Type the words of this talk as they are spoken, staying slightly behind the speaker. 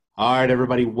All right,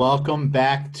 everybody, welcome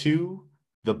back to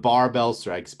the Barbell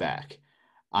Strikes Back.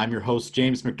 I'm your host,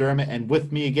 James McDermott, and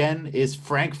with me again is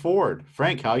Frank Ford.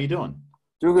 Frank, how are you doing?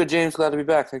 Doing good, James. Glad to be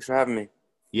back. Thanks for having me.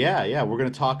 Yeah, we're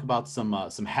going to talk about some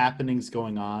happenings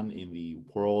going on in the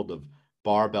world of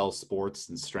barbell sports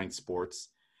and strength sports.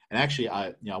 And actually,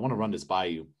 I want to run this by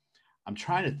you. I'm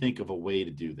trying to think of a way to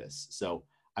do this. So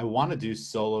I want to do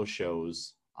solo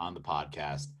shows on the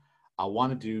podcast. I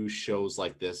want to do shows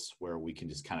like this where we can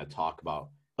just kind of talk about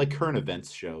like current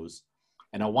events shows.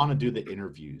 And I want to do the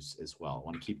interviews as well. I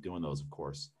want to keep doing those, of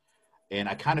course. And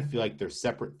I kind of feel like they're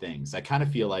separate things. I kind of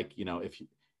feel like,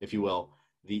 if you will,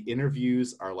 the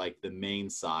interviews are like the main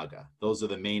saga. Those are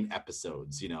the main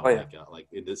episodes, Oh yeah, like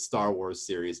in the Star Wars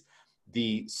series.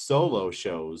 The solo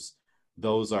shows,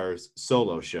 those are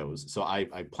solo shows. So I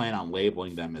plan on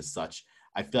labeling them as such.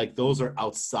 I feel like those are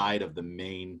outside of the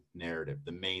main narrative,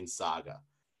 the main saga.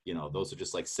 Those are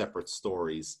just like separate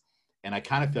stories. And I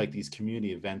kind of feel like these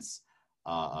community events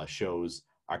shows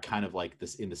are kind of like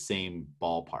this in the same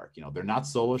ballpark. They're not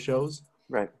solo shows.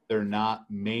 right. They're not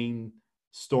main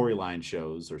storyline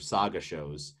shows or saga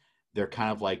shows. They're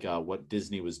kind of like what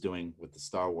Disney was doing with the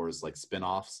Star Wars like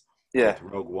spin-offs Yeah,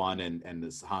 with Rogue One and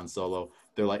this Han Solo.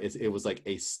 They're like it was like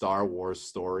a Star Wars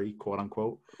story, quote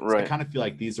unquote. So I right. kind of feel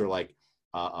like these are like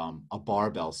a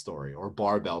barbell story or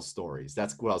barbell stories.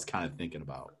 That's what I was kind of thinking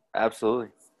about. Absolutely.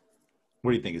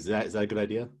 What do you think? Is that a good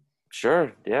idea?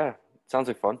 Sure. Yeah. Sounds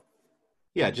like fun.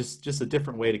 Yeah, just a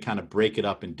different way to kind of break it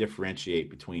up and differentiate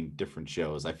between different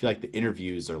shows. I feel like the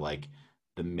interviews are like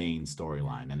the main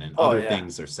storyline, and then Oh other yeah.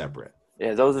 things are separate.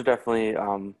 Yeah, those are definitely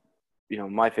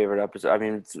my favorite episodes. I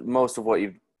mean, most of what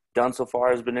you've done so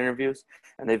far has been interviews,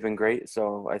 and they've been great.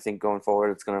 So I think going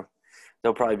forward,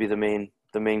 they'll probably be the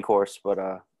main course. But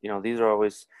these are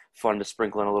always fun to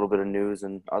sprinkle in a little bit of news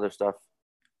and other stuff.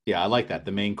 Yeah, I like that.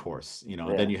 The main course, and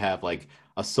then Yeah. you have like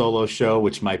a solo show,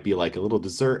 which might be like a little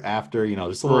dessert after,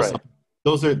 just a little Right.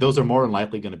 something. Those are more than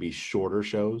likely going to be shorter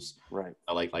shows. Right.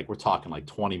 Like we're talking like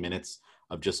 20 minutes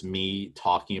of just me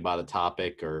talking about a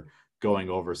topic or going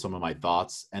over some of my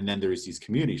thoughts. And then there's these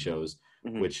community shows,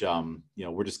 Hmm. which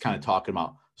we're just kind of talking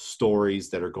about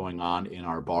stories that are going on in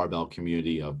our barbell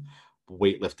community of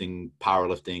weightlifting,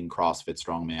 powerlifting, CrossFit,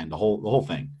 strongman, the whole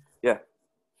thing. Yeah.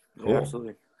 Yeah. Cool.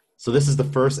 Absolutely. So this is the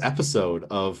first episode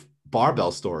of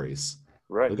Barbell Stories.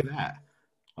 Right. Look at that.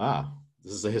 Wow.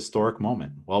 This is a historic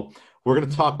moment. Well, we're going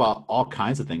to talk about all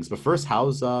kinds of things, but first,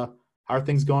 how are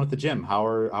things going at the gym? How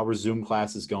are Zoom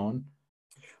classes going?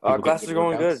 People getting Classes good are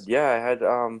going good. workouts? Yeah, I had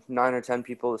 9 or 10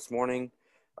 people this morning.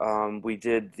 We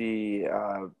did the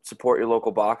support your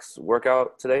local box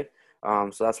workout today.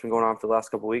 So that's been going on for the last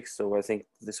couple of weeks. So I think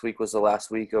this week was the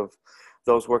last week of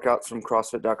those workouts from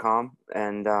CrossFit.com.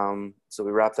 And so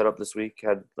we wrapped that up this week.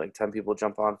 Had like 10 people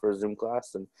jump on for a Zoom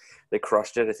class, and they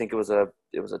crushed it. I think it was a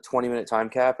 20-minute time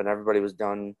cap, and everybody was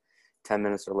done 10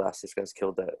 minutes or less. These guys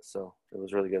killed that. So it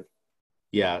was really good.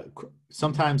 Yeah.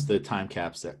 Sometimes the time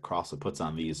caps that CrossFit puts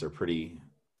on these are pretty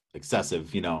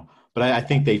excessive, but I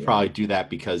think they Yeah. probably do that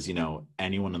because,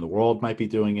 anyone in the world might be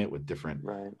doing it with different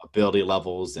Right. ability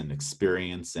levels and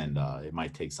experience, and it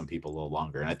might take some people a little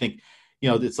longer. And I think,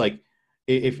 it's like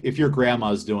if your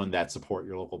grandma's doing that support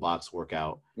your local box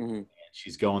workout, Hmm.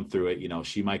 she's going through it,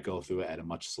 she might go through it at a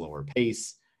much slower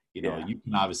pace. Yeah. You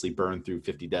can obviously burn through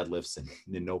 50 deadlifts and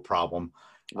no problem.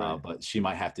 Right. But she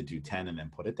might have to do 10 and then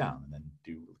put it down and then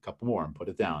do a couple more and put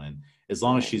it down. And as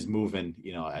long as Right. she's moving,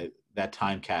 that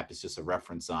time cap is just a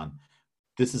reference on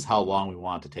this is how long we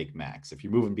want to take max. If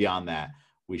you're moving beyond that,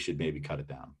 we should maybe cut it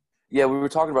down. Yeah, we were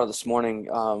talking about it this morning,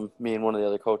 me and one of the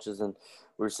other coaches, and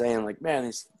we were saying like, man,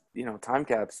 these time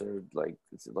caps are like,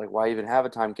 it's like why even have a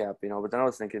time cap, But then I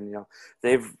was thinking,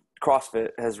 they've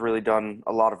CrossFit has really done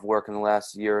a lot of work in the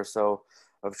last year or so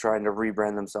of trying to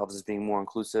rebrand themselves as being more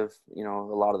inclusive. A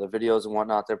lot of the videos and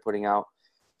whatnot they're putting out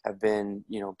have been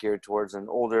geared towards an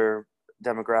older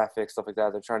demographic, stuff like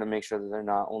that. They're trying to make sure that they're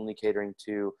not only catering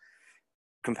to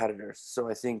competitors. So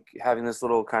I think having this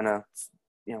little kind of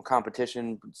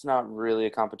competition, it's not really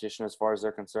a competition as far as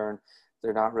they're concerned.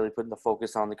 They're not really putting the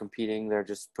focus on the competing. They're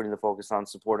just putting the focus on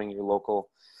supporting your local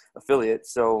affiliate.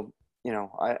 So,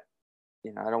 I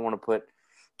don't want to put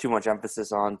too much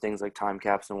emphasis on things like time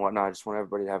caps and whatnot. I just want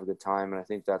everybody to have a good time. And I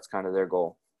think that's kind of their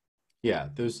goal. Yeah,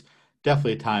 there's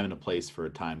definitely a time and a place for a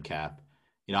time cap.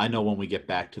 I know when we get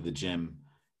back to the gym,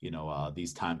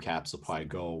 these time caps will probably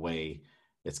go away.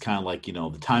 It's kind of like,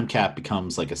 the time cap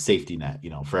becomes like a safety net,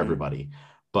 for Mm, everybody.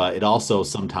 But it also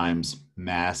sometimes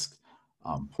masks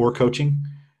poor coaching,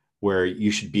 where you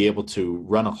should be able to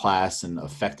run a class and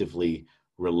effectively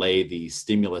relay the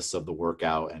stimulus of the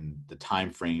workout and the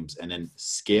time frames, and then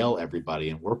scale everybody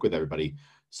and work with everybody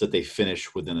so that they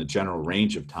finish within a general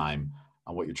range of time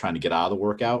on what you're trying to get out of the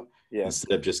workout,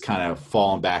 instead of just kind of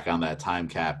falling back on that time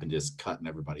cap and just cutting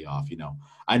everybody off.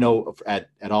 I know at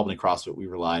Albany CrossFit, we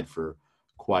relied for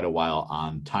quite a while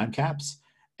on time caps.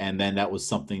 And then that was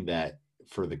something that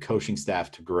for the coaching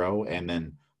staff to grow and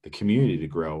then the community to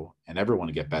grow and everyone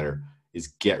to get better is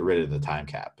get rid of the time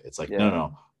cap. It's like,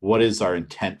 no. What is our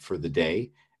intent for the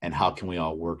day and how can we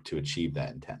all work to achieve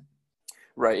that intent?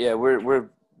 Right. Yeah. We're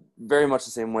very much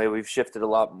the same way. We've shifted a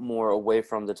lot more away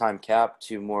from the time cap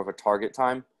to more of a target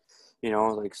time,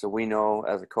 so we know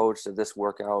as a coach that this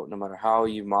workout, no matter how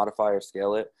you modify or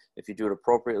scale it, if you do it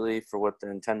appropriately for what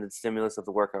the intended stimulus of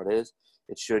the workout is,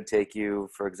 it should take you,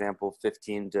 for example,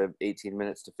 15 to 18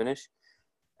 minutes to finish.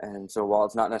 And so while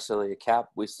it's not necessarily a cap,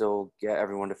 we still get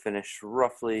everyone to finish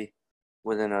roughly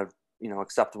within a,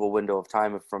 acceptable window of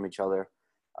time from each other,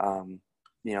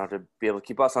 to be able to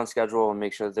keep us on schedule and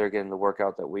make sure that they're getting the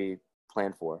workout that we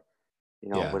planned for,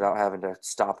 without having to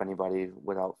stop anybody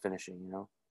without finishing,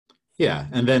 Yeah.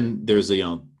 And then there's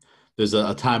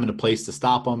a time and a place to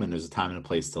stop them, and there's a time and a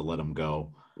place to let them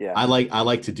go. Yeah. I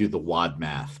like to do the WOD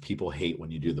math. People hate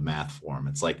when you do the math for them.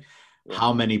 It's like,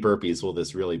 how many burpees will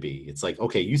this really be? It's like,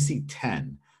 okay, you see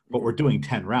 10, but we're doing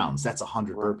 10 rounds. That's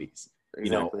 100 burpees.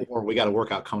 Exactly. Or we got a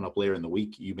workout coming up later in the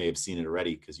week. You may have seen it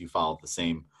already because you followed the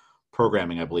same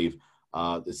programming, I believe.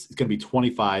 It's going to be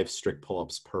 25 strict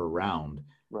pull-ups per round.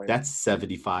 Right. That's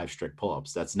 75 strict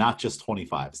pull-ups. That's not just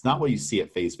 25. It's not what you see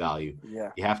at face value.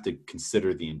 Yeah. You have to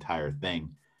consider the entire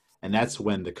thing. And that's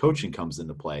when the coaching comes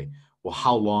into play. Well,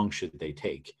 how long should they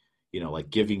take? Like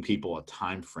giving people a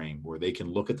time frame where they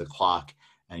can look at the clock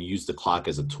and use the clock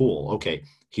as a tool. Okay,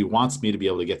 he wants me to be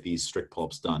able to get these strict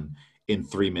pull-ups done in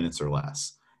 3 minutes or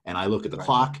less. And I look at the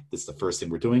clock. That's the first thing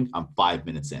we're doing. I'm 5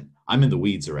 minutes in. I'm in the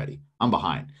weeds already. I'm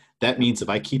behind. That means if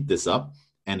I keep this up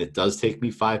and it does take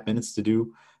me 5 minutes to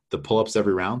do the pull-ups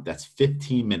every round, that's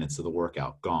 15 minutes of the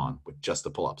workout gone with just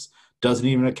the pull-ups. Doesn't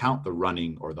even account the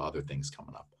running or the other things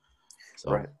coming up.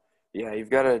 So, right. Yeah, you've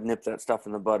got to nip that stuff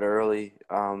in the bud early,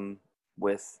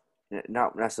 with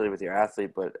not necessarily with your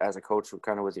athlete, but as a coach,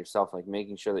 kind of with yourself, like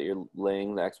making sure that you're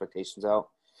laying the expectations out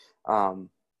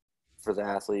for the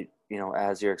athlete,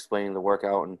 as you're explaining the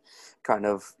workout, and kind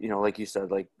of, like you said,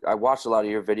 like I watched a lot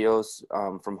of your videos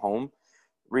from home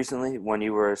recently when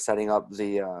you were setting up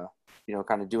the,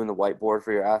 kind of doing the whiteboard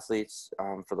for your athletes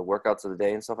for the workouts of the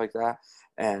day and stuff like that.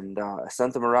 And I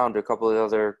sent them around to a couple of the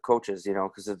other coaches,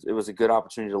 because it was a good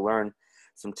opportunity to learn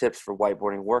some tips for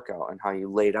whiteboarding workout and how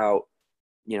you laid out,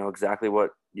 exactly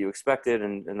what you expected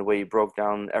and the way you broke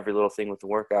down every little thing with the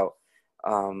workout.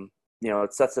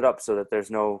 It sets it up so that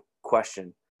there's no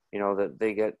question, that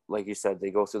they get, like you said,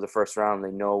 they go through the first round,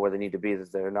 they know where they need to be,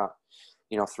 that they're not,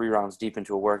 3 rounds deep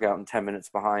into a workout and 10 minutes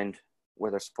behind where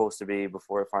they're supposed to be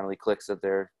before it finally clicks that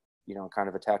they're, kind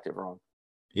of attacked it wrong.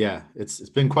 Yeah, it's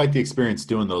been quite the experience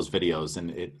doing those videos,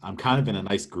 and I'm kind of in a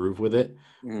nice groove with it,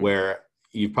 where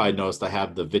you've probably noticed I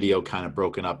have the video kind of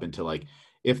broken up into like,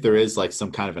 if there is like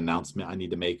some kind of announcement I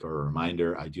need to make or a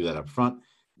reminder, I do that up front.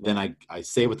 Then I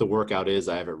say what the workout is.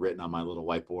 I have it written on my little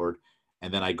whiteboard,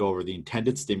 and then I go over the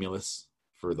intended stimulus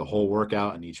for the whole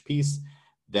workout and each piece,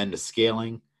 then the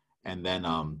scaling, and then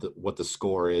what the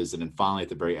score is. And then finally at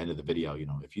the very end of the video,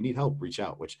 if you need help, reach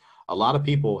out, which a lot of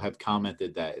people have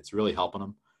commented that it's really helping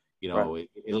them,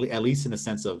 at least in a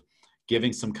sense of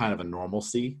giving some kind of a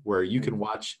normalcy where you can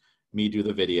watch me do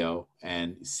the video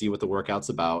and see what the workout's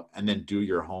about and then do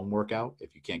your home workout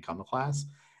if you can't come to class.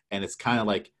 And it's kind of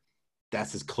like,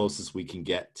 that's as close as we can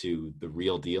get to the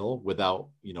real deal without,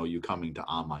 you coming to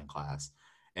online class.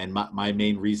 And my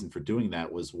main reason for doing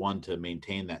that was, one, to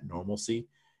maintain that normalcy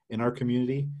in our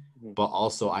community, but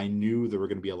also I knew there were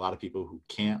going to be a lot of people who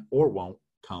can't or won't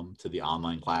come to the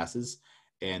online classes,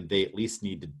 and they at least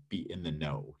need to be in the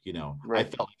know. I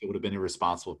felt like it would have been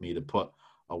irresponsible of me to put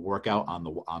a workout on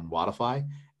Wodify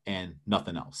and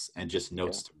nothing else, and just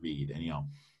notes to read, and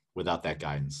without that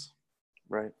guidance.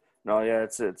 Right. No, yeah,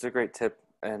 it's a great tip,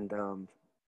 and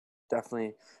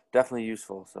definitely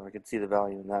useful. So I could see the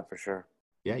value in that for sure.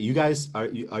 Yeah, you guys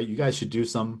should do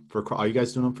some for. Are you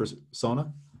guys doing them for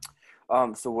Sona?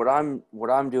 So what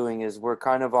I'm doing is we're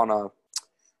kind of on a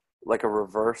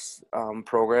reverse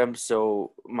program.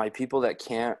 So my people that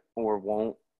can't or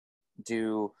won't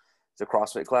do the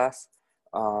CrossFit class,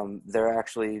 they're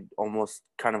actually almost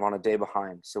kind of on a day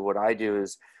behind. So what I do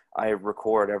is I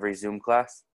record every Zoom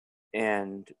class,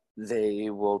 and they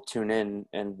will tune in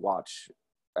and watch.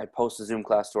 I post the Zoom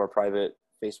class to our private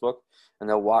Facebook, and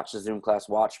they'll watch the Zoom class,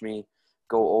 watch me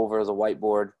go over the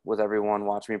whiteboard with everyone,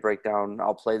 watch me break down.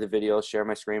 I'll play the videos, share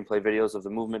my screen, play videos of the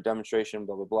movement demonstration,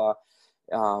 blah, blah,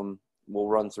 blah. We'll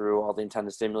run through all the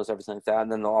intended stimulus, everything like that.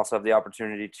 And then they'll also have the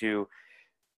opportunity to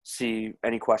see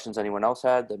any questions anyone else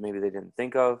had that maybe they didn't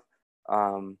think of.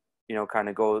 Kind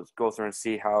of go through and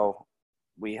see how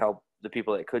we help the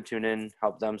people that could tune in,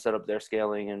 help them set up their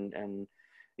scaling and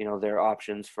their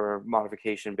options for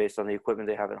modification based on the equipment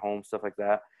they have at home, stuff like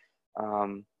that.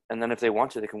 And then if they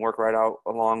want to, they can work right out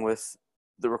along with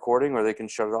the recording, or they can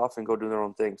shut it off and go do their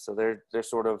own thing. So they're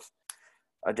sort of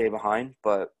a day behind,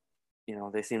 but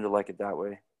they seem to like it that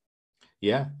way.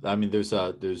 Yeah. I mean,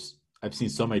 I've seen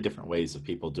so many different ways of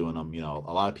people doing them.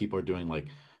 A lot of people are doing like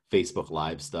Facebook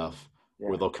Live stuff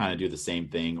where they'll kind of do the same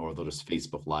thing, or they'll just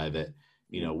Facebook Live it.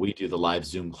 We do the live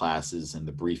Zoom classes and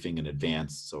the briefing in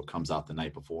advance, so it comes out the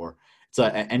night before. So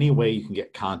any way you can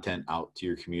get content out to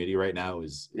your community right now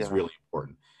is really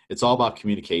important. It's all about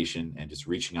communication and just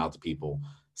reaching out to people,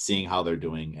 seeing how they're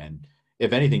doing, and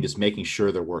if anything, just making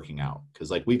sure they're working out.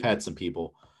 Because like we've had some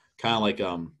people, kind of like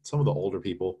some of the older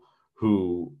people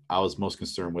who I was most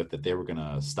concerned with that they were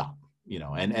gonna stop,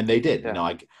 and they did.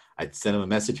 Yeah. I'd send them a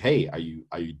message, hey, are you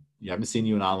haven't seen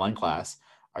you in online class.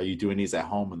 Are you doing these at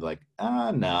home? And they're like,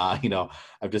 nah,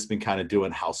 I've just been kind of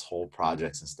doing household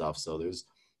projects and stuff. So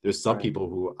there's some people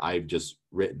who I've just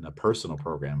written a personal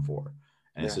program for.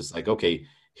 And it's just like, okay,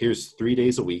 here's 3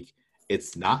 days a week.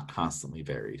 It's not constantly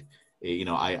varied.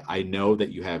 I know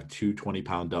that you have 2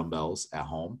 20-pound dumbbells at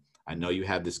home. I know you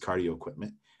have this cardio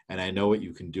equipment, and I know what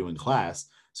you can do in class.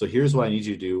 So here's what I need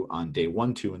you to do on day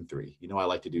 1, 2, and 3. I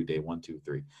like to do day 1, 2,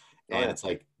 3. And it's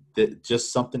like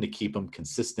just something to keep them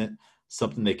consistent,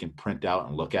 something they can print out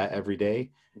and look at every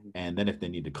day. And then if they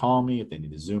need to call me, if they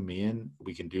need to Zoom me in,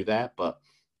 we can do that. But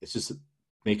it's just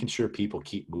making sure people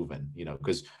keep moving,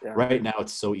 because right now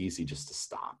it's so easy just to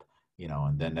stop,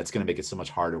 and then that's going to make it so much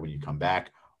harder when you come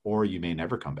back, or you may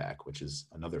never come back, which is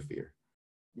another fear.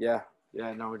 Yeah.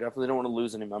 Yeah, no, we definitely don't want to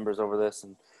lose any members over this.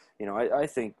 And, I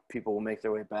think people will make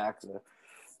their way back.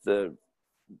 The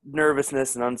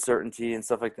nervousness and uncertainty and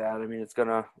stuff like that. I mean, it's going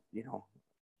to,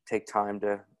 take time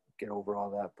to get over all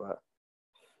that, but,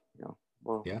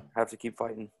 we'll have to keep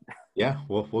fighting. Yeah,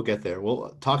 we'll get there.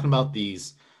 Well, talking about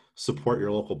these support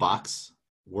your local box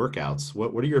workouts,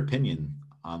 what's your opinion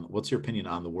on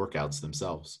the workouts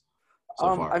themselves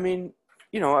so far? I mean,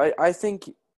 I think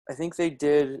they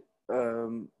did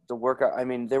the workout. I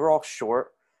mean, they were all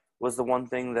short was the one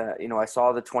thing that, I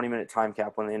saw the 20-minute time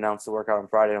cap when they announced the workout on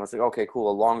Friday, and I was like, okay,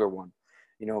 cool, a longer one,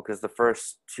 because the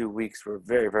first 2 weeks were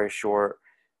very, very short.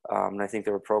 And I think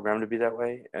they were programmed to be that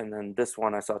way. And then this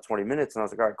one, I saw 20 minutes, and I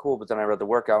was like, all right, cool. But then I read the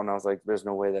workout, and I was like, there's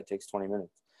no way that takes 20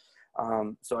 minutes.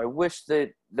 So I wish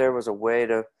that there was a way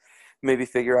to maybe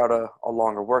figure out a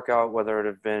longer workout, whether it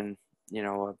had been,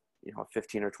 a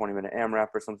 15 or 20-minute AMRAP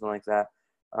or something like that.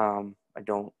 I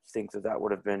don't think that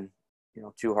would have been,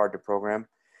 too hard to program.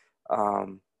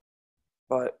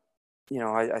 But,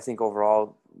 I think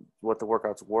overall what the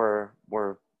workouts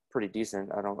were pretty decent.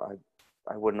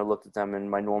 I wouldn't have looked at them in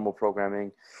my normal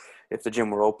programming if the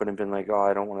gym were open and been like, oh,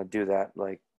 I don't want to do that.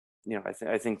 Like,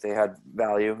 I think they had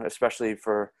value, especially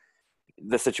for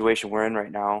the situation we're in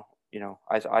right now.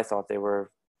 I thought they were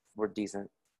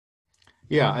decent.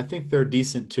 Yeah, I think they're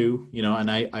decent too, and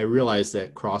I realize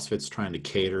that CrossFit's trying to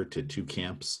cater to 2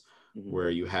 camps where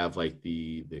you have like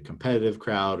the competitive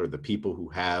crowd or the people who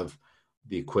have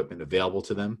the equipment available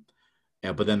to them.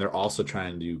 But then they're also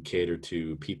trying to cater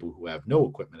to people who have no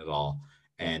equipment at all.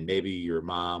 And maybe your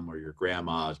mom or your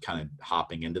grandma is kind of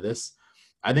hopping into this.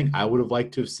 I think I would have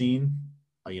liked to have seen,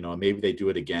 maybe they do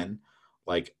it again,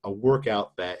 like a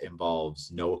workout that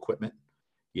involves no equipment,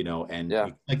 and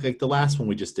like the last one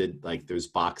we just did, like there's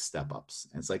box step ups.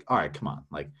 And it's like, all right, come on.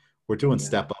 Like we're doing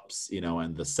step ups,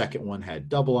 and the second one had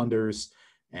double unders.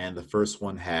 And the first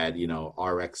one had,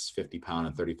 RX 50-pound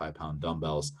and 35-pound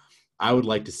dumbbells. I would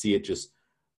like to see it just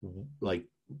like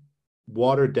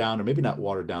watered down, or maybe not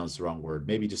watered down is the wrong word.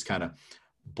 Maybe just kind of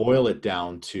boil it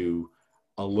down to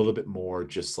a little bit more,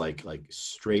 just like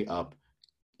straight up,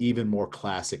 even more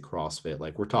classic CrossFit.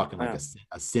 Like we're talking like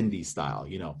a Cindy style,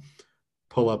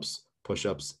 pull-ups,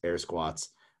 push-ups, air squats,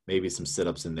 maybe some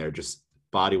sit-ups in there, just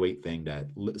body weight thing,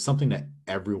 something that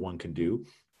everyone can do.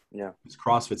 Yeah. Because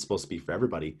CrossFit's supposed to be for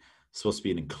everybody. It's supposed to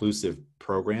be an inclusive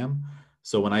program.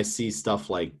 So when I see stuff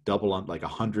like like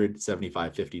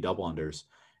 175, 50 double unders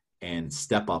and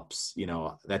step ups,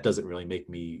 that doesn't really make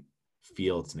me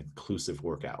feel it's an inclusive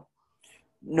workout.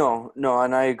 No,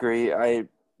 and I agree. Like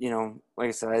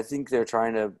I said, I think they're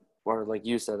trying to, or like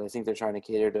you said, I think they're trying to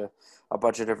cater to a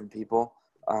bunch of different people.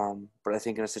 But I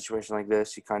think in a situation like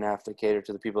this, you kind of have to cater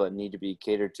to the people that need to be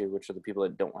catered to, which are the people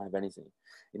that don't have anything.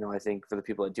 I think for the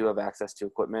people that do have access to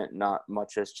equipment, not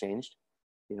much has changed.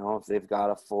 If they've got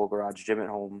a full garage gym at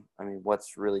home, I mean,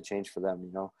 what's really changed for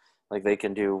them? Like they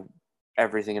can do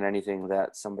everything and anything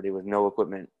that somebody with no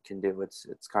equipment can do. It's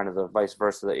kind of the vice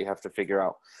versa that you have to figure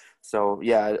out. So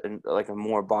yeah, and like a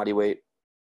more body weight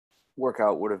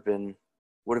workout would have been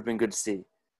good to see.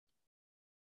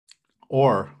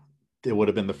 Or it would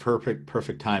have been the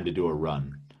perfect time to do a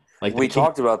run. Like We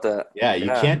talked about that. yeah, you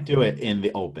Yeah, can't do it in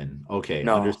the open. Okay,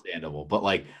 no, understandable. But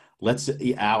like,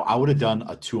 I would have done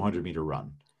a 200-meter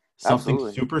run, something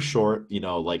absolutely. super short.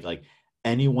 Like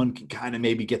anyone can kind of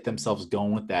maybe get themselves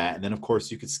going with that, and then of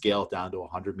course you could scale it down to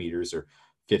 100 meters or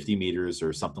 50 meters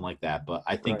or something like that. But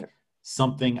I think Right.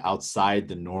 something outside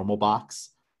the normal box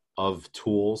of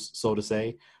tools, so to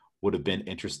say, would have been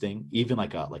interesting. Even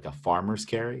like a farmer's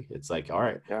carry. It's like, all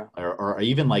right, Yeah. or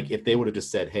even like if they would have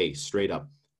just said, hey, straight up,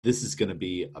 this is going to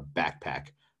be a backpack,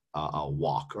 a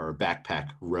walk or a backpack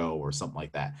row or something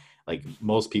like that. Like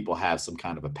most people have some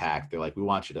kind of a pack. They're like, we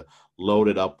want you to load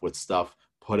it up with stuff,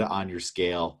 put it on your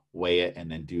scale, weigh it, and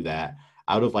then do that.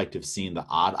 I would have liked to have seen the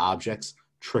odd objects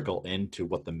trickle into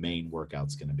what the main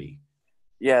workout's going to be.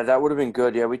 Yeah, that would have been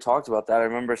good. Yeah, we talked about that. I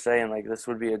remember saying like this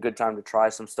would be a good time to try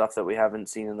some stuff that we haven't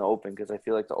seen in the open, because I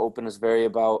feel like the open is very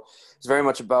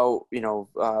much about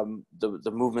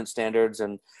the movement standards,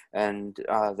 and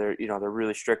they're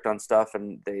really strict on stuff,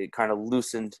 and they kind of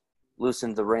loosened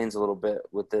the reins a little bit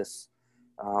with this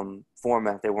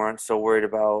format. They weren't so worried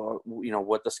about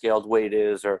what the scaled weight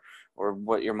is, or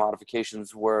what your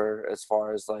modifications were as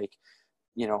far as like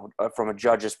from a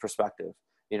judge's perspective.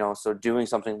 So doing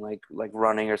something like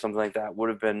running or something like that would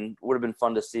have been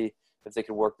fun to see if they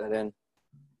could work that in.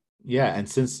 Yeah, and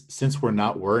since we're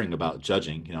not worrying about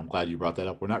judging, I'm glad you brought that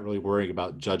up. We're not really worrying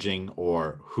about judging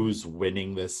or who's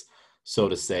winning this, so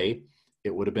to say.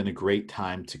 It would have been a great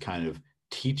time to kind of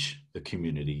teach the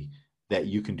community that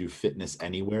you can do fitness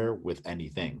anywhere with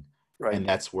anything. Right. And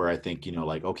that's where I think,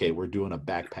 like, okay, we're doing a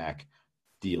backpack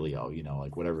dealio,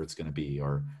 like whatever it's going to be,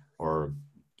 or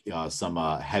some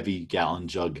heavy gallon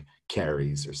jug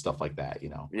carries or stuff like that. Yeah.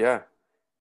 Yeah.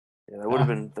 Yeah. That would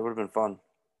have been fun.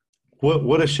 What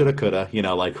woulda, shoulda, coulda,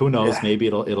 like who knows? Yeah. Maybe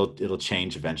it'll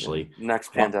change Yeah. eventually.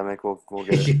 Next Well, pandemic, we'll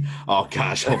get it. oh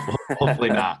gosh, hopefully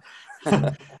not.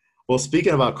 Well,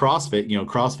 speaking about CrossFit,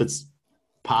 CrossFit's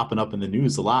popping up in the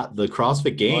news a lot. The CrossFit Oh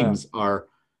yeah. Games are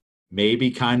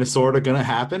maybe kind of sort of going to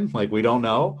happen. Like we don't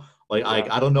know. Like Yeah.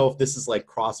 I don't know if this is like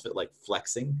CrossFit like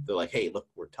flexing. They're like, hey, look,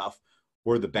 we're tough.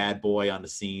 We're the bad boy on the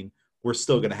scene. We're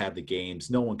still going to have the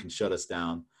games. No one can shut us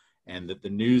down. And the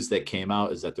news that came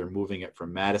out is that they're moving it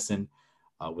from Madison,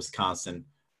 Wisconsin,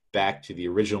 back to the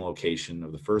original location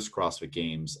of the first CrossFit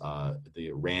Games,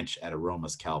 the ranch at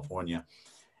Aromas, California.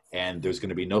 And there's going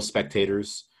to be no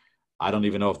spectators. I don't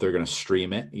even know if they're going to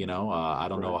stream it. I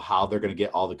don't know Right. how they're going to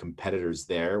get all the competitors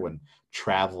there when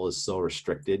travel is so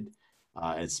restricted,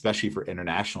 especially for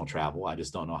international travel. I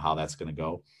just don't know how that's going to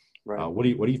go. Right. What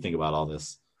do you think about all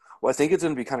this? Well, I think it's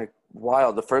going to be kind of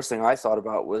wild. The first thing I thought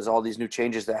about was all these new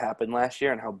changes that happened last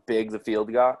year and how big the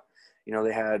field got.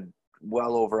 They had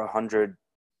well over 100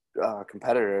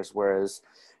 competitors, whereas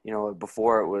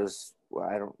before it was,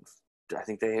 I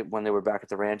think when they were back at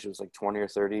the ranch, it was like 20 or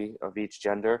 30 of each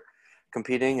gender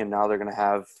competing, and now they're going to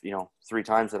have 3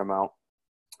 times that amount.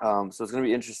 So it's going to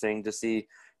be interesting to see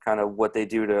kind of what they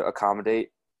do to accommodate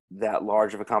that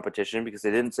large of a competition, because they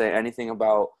didn't say anything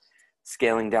about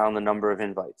scaling down the number of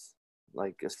invites.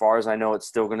 Like, as far as I know, it's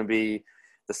still going to be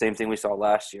the same thing we saw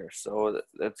last year. So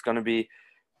it's going to be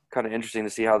kind of interesting to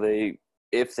see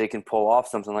if they can pull off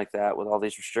something like that with all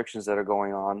these restrictions that are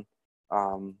going on.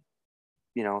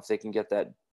 If they can get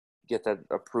that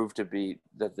approved to be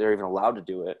that they're even allowed to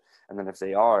do it, and then if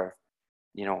they are,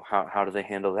 how do they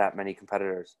handle that many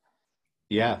competitors?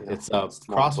 Yeah, it's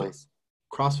Small place.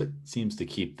 CrossFit seems to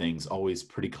keep things always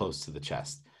pretty close to the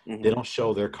chest. They Hmm. don't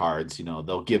show their cards,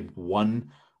 they'll give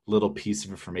one little piece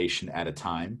of information at a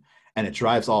time. And it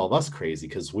drives all of us crazy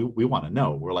because we want to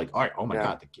know. We're like, all right, oh my Yeah.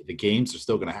 God, the games are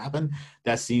still going to happen.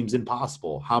 That seems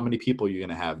impossible. How many people are you going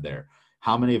to have there?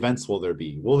 How many events will there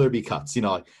be? Will there be cuts?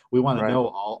 Like we want to Right. know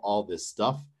all this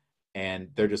stuff.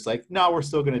 And they're just like, no, we're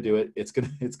still going to do it. It's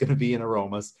gonna be in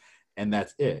aromas, and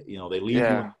that's it. They leave you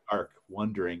in Yeah. the dark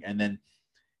wondering, and then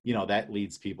that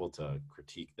leads people to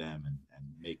critique them and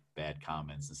make bad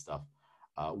comments and stuff.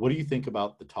 What do you think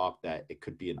about the talk that it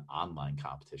could be an online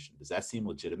competition? Does that seem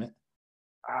legitimate?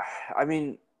 I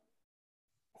mean,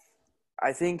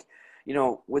 I think,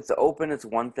 with the open, it's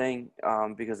one thing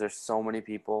because there's so many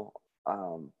people.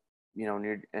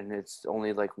 and it's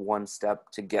only like one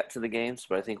step to get to the games.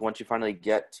 But I think once you finally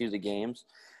get to the games,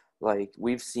 like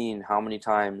we've seen how many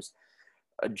times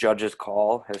a judge's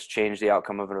call has changed the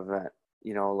outcome of an event.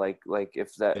 Like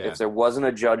if there wasn't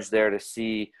a judge there to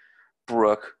see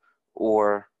Brooke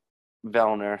or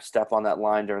Vellner step on that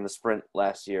line during the sprint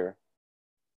last year,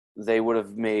 they would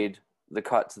have made the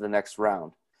cut to the next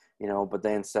round, but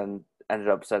they instead ended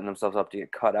up setting themselves up to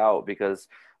get cut out because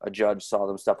a judge saw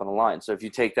them step on the line. So if you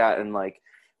take that and like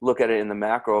look at it in the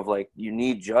macro of like, you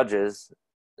need judges,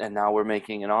 and now we're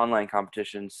making an online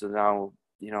competition. So now,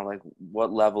 like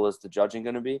what level is the judging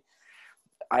going to be?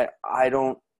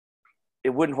 It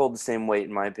wouldn't hold the same weight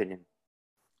in my opinion.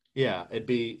 Yeah, it'd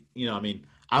be,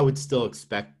 I would still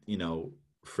expect,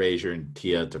 Frazier and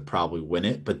Tia to probably win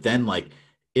it. But then like,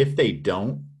 if they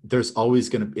don't, there's always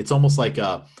going to, it's almost like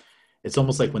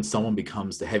when someone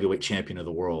becomes the heavyweight champion of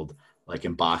the world, like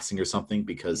in boxing or something,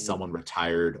 because someone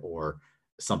retired or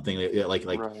something like,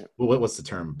 right. What's the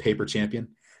term? Paper champion?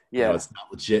 Yeah. It's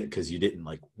not legit because you didn't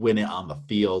like win it on the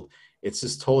field. It's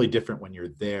just totally different when you're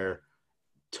there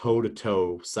toe to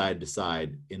toe, side to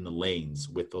side in the lanes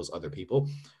with those other people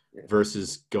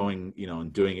versus going,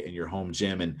 and doing it in your home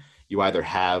gym. And you either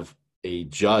have a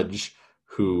judge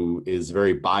who is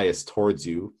very biased towards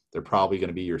you. They're probably going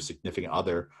to be your significant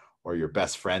other or your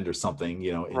best friend or something,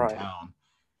 in right. town.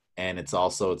 And it's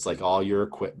like all your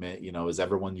equipment, is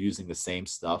everyone using the same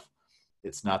stuff?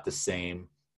 It's not the same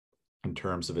in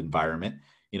terms of environment.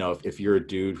 If you're a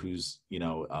dude who's,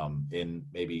 in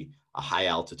maybe a high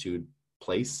altitude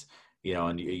place,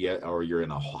 and or you're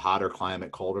in a hotter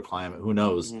climate, colder climate, who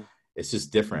knows? It's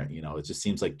just different. It just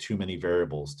seems like too many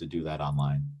variables to do that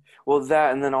online. Well,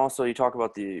 that, and then also you talk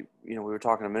about we were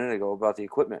talking a minute ago about the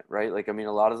equipment, right? Like, I mean,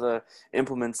 a lot of the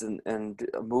implements and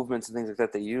movements and things like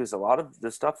that they use, a lot of the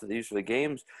stuff that they use for the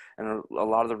games, and a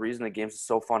lot of the reason the games is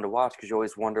so fun to watch because you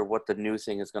always wonder what the new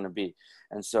thing is going to be.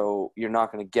 And so you're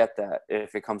not going to get that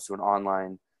if it comes to an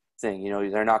online thing.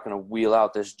 They're not going to wheel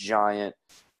out this giant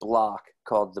block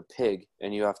called the pig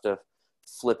and you have to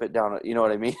flip it down. You know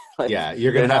what I mean? Like, yeah,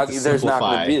 you're gonna have to simplify. There's not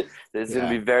gonna be. It's gonna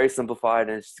be very simplified,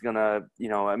 and it's gonna.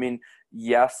 I mean,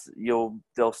 yes,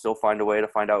 they'll still find a way to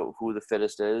find out who the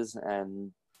fittest is,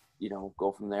 and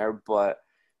go from there. But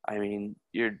I mean,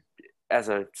 you're as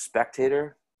a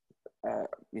spectator,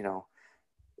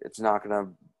 it's not gonna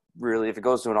really. If it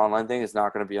goes to an online thing, it's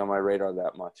not gonna be on my radar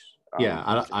that much.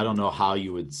 Yeah, I don't know how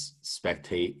you would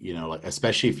spectate. Like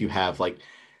especially if you have like.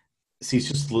 See, it's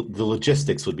just the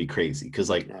logistics would be crazy because,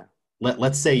 like,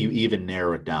 let's say you even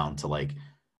narrow it down to like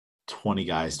 20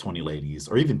 guys, 20 ladies,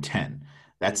 or even 10.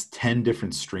 That's 10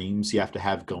 different streams you have to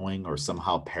have going, or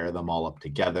somehow pair them all up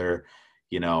together,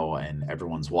 and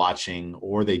everyone's watching,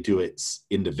 or they do it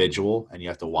individual, and you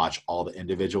have to watch all the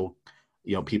individual,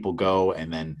 people go,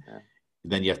 and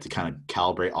then you have to kind of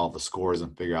calibrate all the scores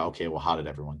and figure out, okay, well, how did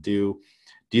everyone do?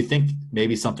 Do you think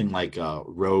maybe something like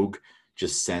Rogue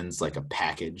just sends like a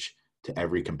package to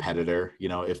every competitor,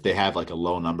 if they have like a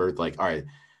low number, like, all right,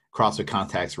 CrossFit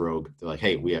contacts Rogue. They're like,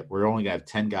 hey, we're only gonna have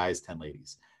 10 guys, 10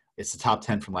 ladies. It's the top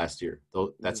 10 from last year.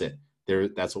 That's it.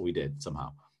 That's what we did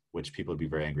somehow, which people would be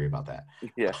very angry about that.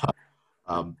 Yeah.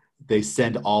 They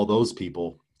send all those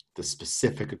people the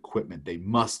specific equipment they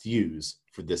must use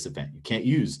for this event. You can't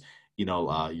use,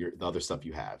 the other stuff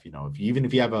you have. Even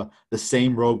if you have the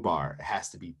same Rogue bar, it has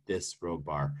to be this Rogue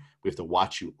bar. We have to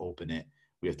watch you open it.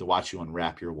 We have to watch you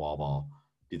unwrap your wall ball.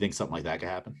 Do you think something like that could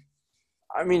happen?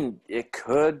 I mean, it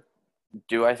could.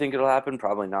 Do I think it'll happen?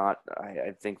 Probably not.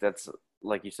 I think that's,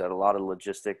 like you said, a lot of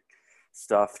logistic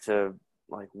stuff to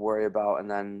like worry about. And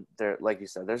then like you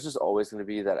said, there's just always going to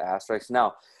be that asterisk.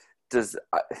 Now,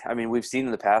 I mean, we've seen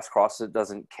in the past, CrossFit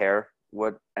doesn't care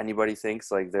what anybody thinks.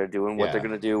 Like they're doing what they're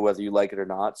going to do, whether you like it or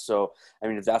not. So, I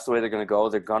mean, if that's the way they're going to go,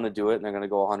 they're going to do it and they're going to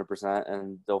go 100%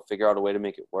 and they'll figure out a way to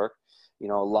make it work.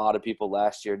 A lot of people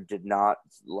last year did not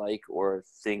like or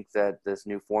think that this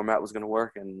new format was going to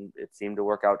work, and it seemed to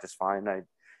work out just fine. I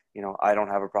don't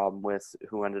have a problem with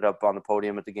who ended up on the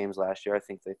podium at the games last year. I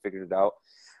think they figured it out.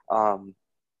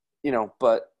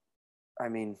 But I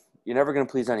mean, you're never going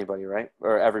to please anybody, right?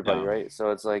 Or everybody, right? So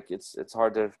it's like it's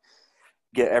hard to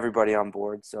get everybody on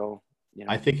board. So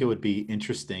I think it would be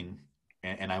interesting,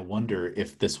 and I wonder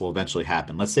if this will eventually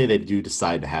happen. Let's say they do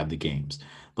decide to have the games.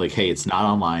 Like, hey, it's not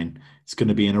online. It's going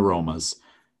to be in aromas.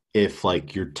 If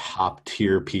like your top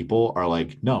tier people are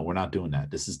like, no, we're not doing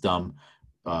that. This is dumb.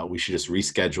 We should just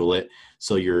reschedule it.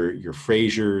 So your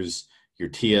Fraziers, your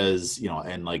Tias,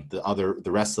 and like the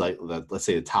rest of let's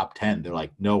say the top 10, they're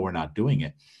like, no, we're not doing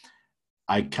it.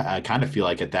 I kind of feel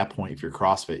like at that point, if you're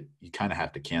CrossFit, you kind of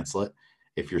have to cancel it.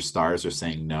 If your stars are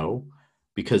saying no,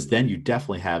 because then you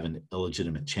definitely have an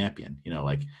illegitimate champion,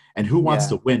 like, and who wants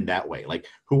Yeah. to win that way? Like,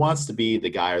 who wants to be the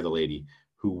guy or the lady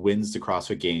who wins the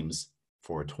CrossFit Games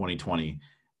for 2020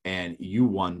 and you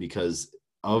won because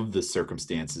of the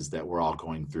circumstances that we're all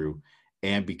going through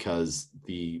and because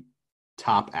the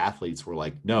top athletes were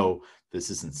like, no, this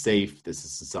isn't safe. This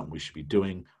isn't something we should be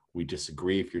doing. We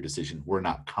disagree with your decision. We're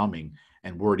not coming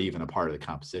and weren't even a part of the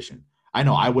competition. I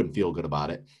know I wouldn't feel good about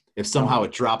it. If somehow No.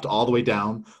 it dropped all the way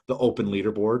down the open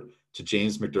leaderboard to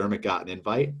James McDermott got an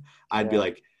invite, I'd be Yeah.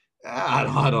 like,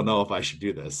 I don't know if I should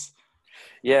do this.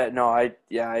 Yeah, no, I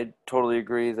totally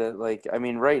agree that, like, I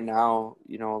mean, right now,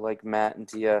 like Matt and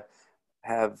Tia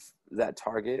have that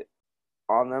target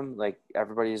on them. Like,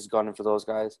 everybody's gunning for those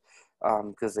guys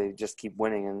because they just keep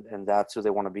winning, and that's who they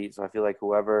want to beat. So I feel like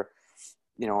whoever,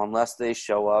 unless they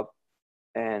show up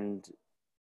and,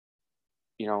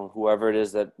 whoever it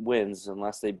is that wins,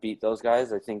 unless they beat those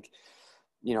guys, I think,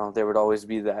 there would always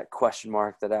be that question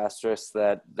mark, that asterisk,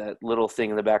 that little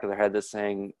thing in the back of their head that's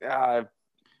saying, I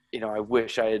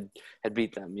wish I had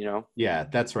beat them, Yeah,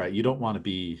 that's right. You don't want to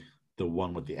be the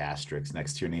one with the asterisk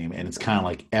next to your name. And it's kind of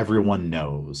like everyone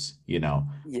knows,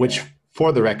 which Yeah.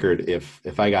 for the record,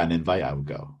 if I got an invite, I would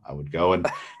go. I would go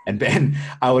and then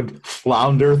I would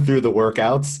flounder through the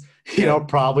workouts, Yeah.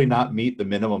 probably not meet the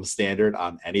minimum standard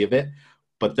on any of it.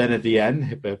 But then at the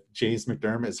end, if James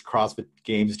McDermott is CrossFit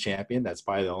Games champion, that's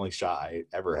probably the only shot I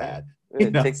ever had.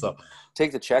 Yeah, So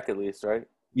take the check at least, right?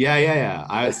 yeah.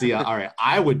 I see. All right.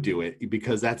 I would do it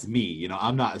because that's me.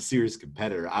 I'm not a serious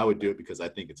competitor. I would do it because I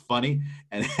think it's funny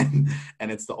and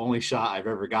and it's the only shot I've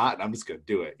ever got. And I'm just going to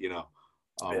do it.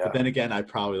 But Yeah. then again,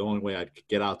 the only way I'd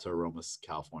get out to Aromas,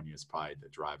 California is probably to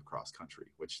drive across country,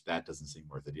 which that doesn't seem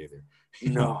worth it either.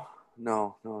 No,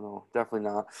 definitely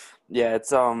not. Yeah,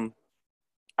 it's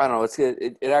I don't know. It's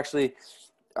it actually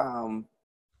um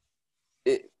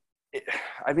it, it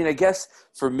I mean, I guess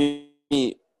for me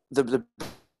the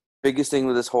biggest thing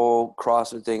with this whole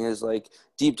CrossFit thing is, like,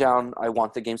 deep down I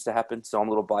want the games to happen, so I'm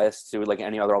a little biased to, like,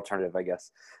 any other alternative, I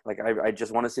guess. Like, I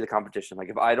just want to see the competition. Like,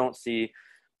 if I don't see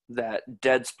that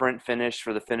dead sprint finish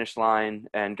for the finish line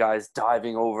and guys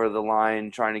diving over the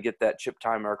line trying to get that chip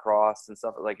timer across and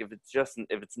stuff, like, if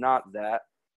it's not that,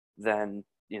 then,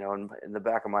 in the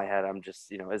back of my head, I'm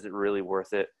just, is it really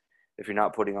worth it if you're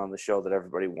not putting on the show that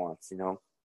everybody wants?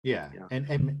 Yeah. Yeah.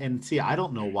 And see, I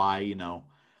don't know why,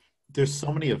 there's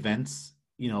so many events,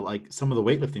 like some of the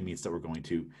weightlifting meets that we're going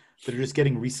to that are just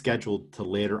getting rescheduled to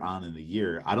later on in the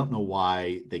year. I don't know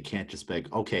why they can't just be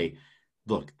like, okay,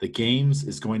 look, the games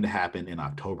is going to happen in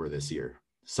October this year.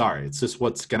 Sorry, it's just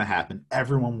what's going to happen.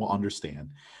 Everyone will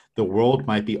understand. The world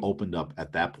might be opened up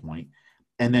at that point.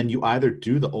 And then you either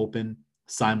do the open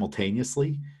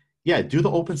simultaneously. Yeah, do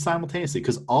the open simultaneously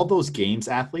because all those games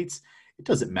athletes, it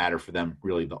doesn't matter for them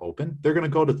really the open. They're going to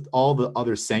go to all the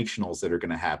other sanctionals that are going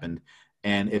to happen.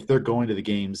 And if they're going to the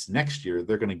games next year,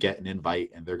 they're going to get an invite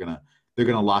and they're going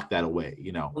to lock that away,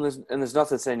 And there's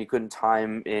nothing saying you couldn't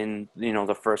time in,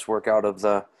 the first workout of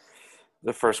the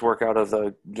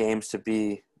games to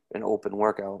be an open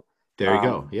workout. There you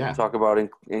go. Yeah. Talk about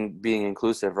in being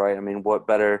inclusive, right? I mean, what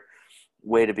better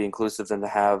way to be inclusive than to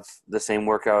have the same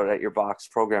workout at your box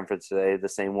program for today, the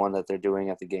same one that they're doing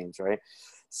at the games, right?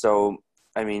 So,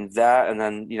 I mean, that, and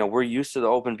then, we're used to the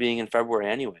open being in February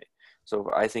anyway.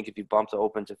 So I think if you bump the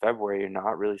open to February, you're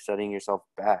not really setting yourself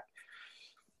back.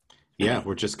 Yeah,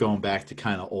 we're just going back to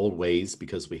kind of old ways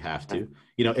because we have to.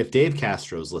 If Dave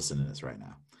Castro's listening to this right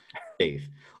now, Dave,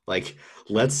 like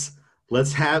let's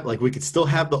have, like, we could still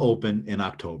have the open in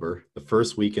October, the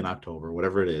first week in October,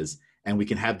 whatever it is, and we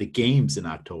can have the games in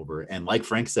October. And like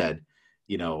Frank said,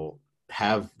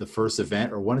 have the first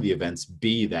event or one of the events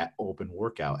be that open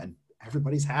workout and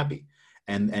everybody's happy.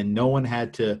 And no one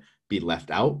had to be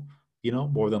left out,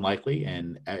 more than likely.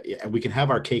 And we can have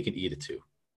our cake and eat it too.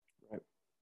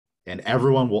 And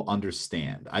everyone will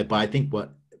understand. But I think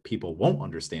what people won't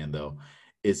understand, though,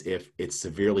 is if it's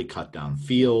severely cut down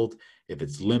field, if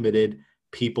it's limited,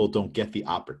 people don't get the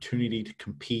opportunity to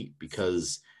compete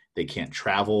because they can't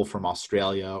travel from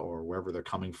Australia or wherever they're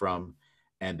coming from.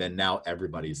 And then now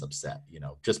everybody's upset,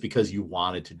 just because you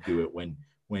wanted to do it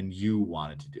when you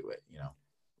wanted to do it,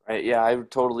 Right. Yeah, I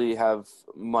totally have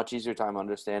much easier time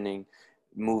understanding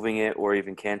moving it or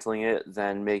even canceling it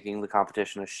than making the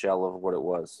competition a shell of what it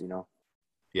was,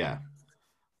 Yeah.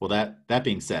 Well, that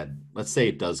being said, let's say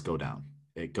it does go down.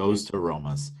 It goes to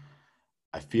Aromas.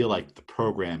 I feel like the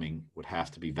programming would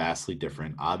have to be vastly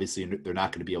different. Obviously, they're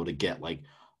not going to be able to get like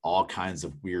all kinds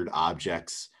of weird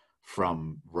objects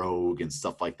from Rogue and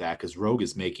stuff like that, because Rogue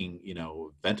is making,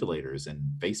 ventilators and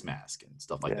face masks and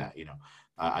stuff like that.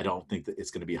 I don't think that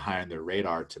it's going to be high on their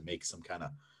radar to make some kind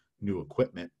of new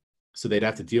equipment. So they'd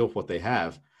have to deal with what they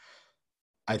have.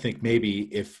 I think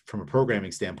maybe if from a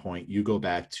programming standpoint, you go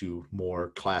back to more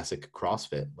classic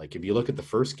CrossFit. Like if you look at the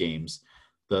first games,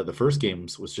 the first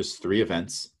games was just 3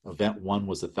 events. Event 1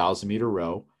 was a 1,000-meter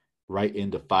row, right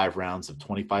into 5 rounds of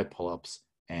 25 pull-ups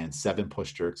and 7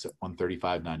 push jerks at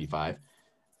 135.95.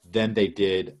 Then they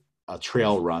did a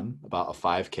trail run, about a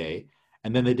 5K,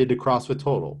 and then they did the CrossFit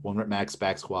total, 1 rep max,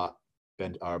 back squat,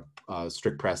 bend,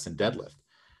 strict press, and deadlift.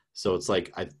 So it's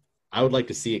like I would like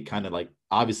to see it kind of like,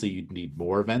 obviously you'd need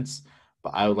more events,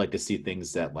 but I would like to see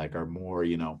things that like are more,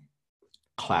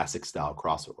 classic style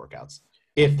CrossFit workouts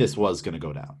if this was going to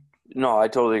go down. No, I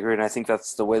totally agree, and I think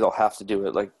that's the way they'll have to do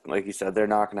it. Like you said, they're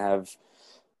not going to have.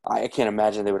 I can't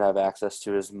imagine they would have access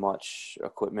to as much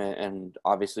equipment, and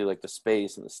obviously like the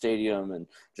space and the stadium and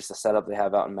just the setup they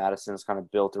have out in Madison is kind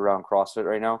of built around CrossFit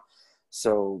right now.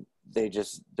 So they're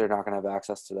not going to have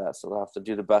access to that. So they'll have to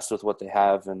do the best with what they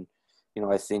have, and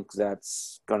I think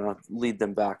that's going to lead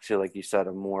them back to, like you said,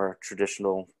 a more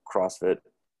traditional CrossFit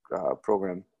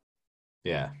program.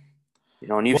 Yeah.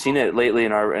 And you've seen it lately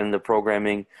in the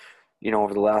programming,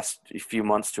 over the last few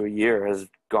months to a year has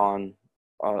gone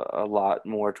a lot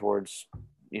more towards,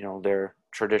 their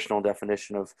traditional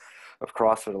definition of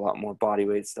CrossFit, a lot more body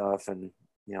weight stuff and,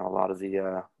 a lot of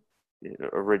the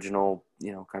original,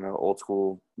 kind of old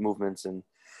school movements and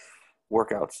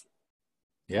workouts.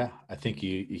 Yeah, I think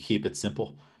you keep it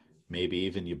simple. Maybe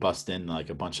even you bust in like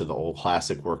a bunch of the old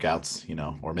classic workouts,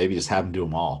 or maybe just have them do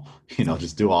them all,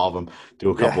 just do all of them, do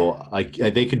a couple. Yeah. Like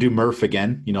they could do Murph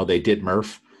again. They did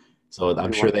Murph. So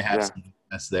I'm sure they have some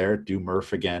that's there. Do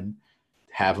Murph again,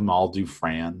 have them all do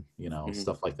Fran,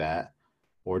 stuff like that.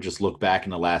 Or just look back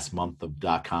in the last month of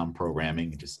 .com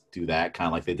programming and just do that kind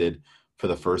of like they did for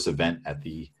the first event at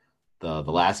the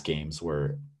last games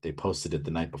where they posted it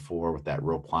the night before with that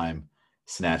rope climb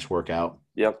snatch workout.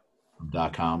 Yep.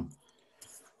 From .com.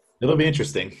 It'll be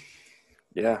interesting.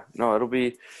 Yeah, no, it'll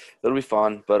be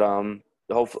fun, but I'm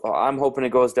hoping it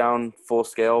goes down full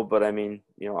scale. But I mean,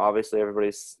 obviously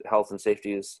everybody's health and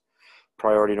safety is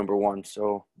priority number 1.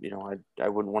 So I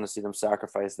wouldn't want to see them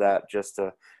sacrifice that just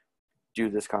to do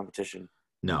this competition.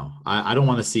 No, I don't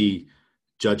want to see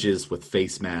judges with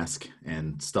face mask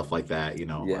and stuff like that.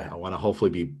 I want to hopefully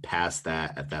be past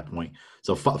that at that point.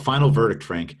 So final verdict,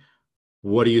 Frank.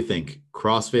 What do you think?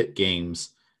 CrossFit Games.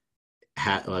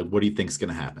 What do you think is going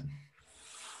to happen?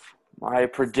 My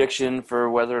prediction for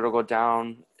whether it'll go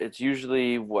down, it's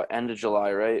usually end of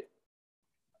July, right?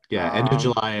 Yeah, end of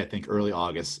July, I think early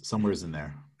August, somewhere's in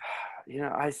there.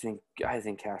 I think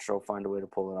Castro will find a way to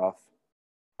pull it off.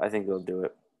 I think they'll do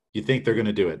it. You think they're going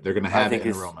to do it? They're going to have it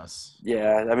in Aromas.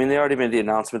 Yeah, I mean, they already made the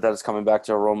announcement that it's coming back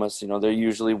to Aromas. They're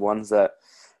usually ones that,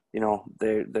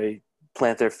 they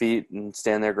plant their feet and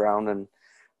stand their ground and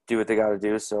do what they got to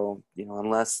do. So,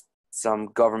 unless some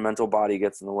governmental body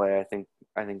gets in the way, I think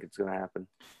it's going to happen.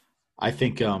 I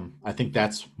think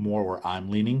that's more where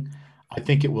I'm leaning. I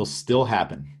think it will still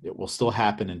happen. It will still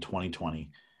happen in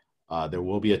 2020. There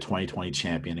will be a 2020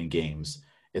 champion in games.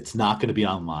 It's not going to be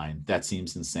online. That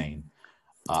seems insane.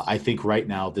 I think right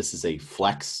now this is a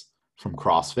flex from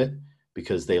CrossFit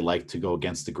because they like to go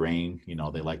against the grain.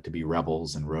 They like to be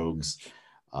rebels and rogues,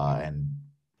 and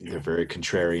they're very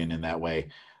contrarian in that way.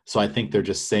 So I think they're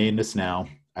just saying this now.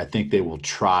 I think they will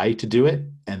try to do it.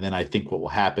 And then I think what will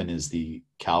happen is the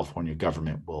California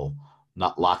government will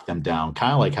not lock them down,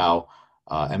 kind of like how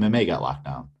MMA got locked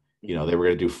down. They were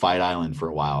going to do Fight Island for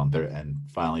a while, and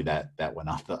finally that went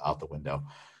out the window.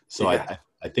 So yeah.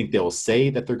 I think they'll say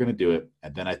that they're going to do it,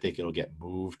 and then I think it'll get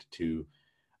moved to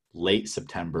late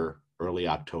September, early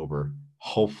October,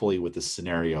 hopefully with the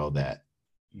scenario that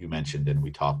you mentioned and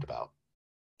we talked about.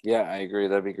 Yeah, I agree.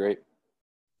 That'd be great.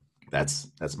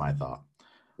 That's my thought.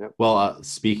 Yep. Well,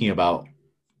 speaking about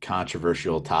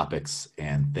controversial topics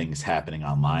and things happening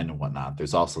online and whatnot,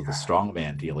 there's also the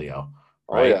strongman dealio.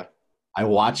 Right? Oh, yeah. I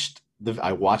watched the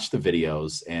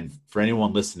videos, and for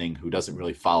anyone listening who doesn't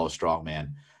really follow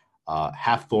strongman,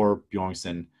 Hafþór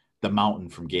Björnsson, the Mountain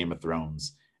from Game of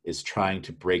Thrones, is trying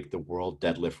to break the world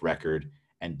deadlift record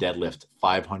and deadlift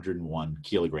 501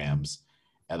 kilograms,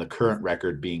 and the current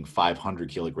record being 500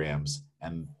 kilograms,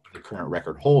 and the current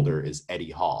record holder is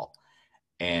Eddie Hall.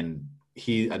 And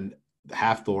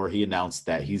Hafþór, he announced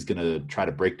that he's going to try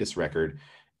to break this record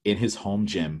in his home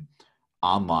gym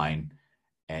online,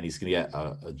 and he's going to get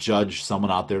a judge,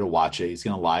 someone out there to watch it. He's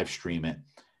going to live stream it.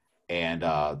 And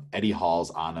Eddie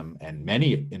Hall's on him, and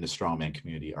many in the strongman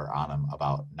community are on him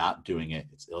about not doing it.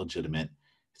 It's illegitimate.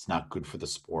 It's not good for the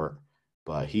sport,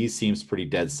 but he seems pretty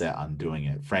dead set on doing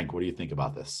it. Frank, what do you think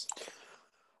about this?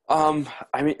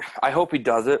 I mean, I hope he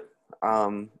does it.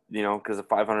 Because a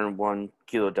 501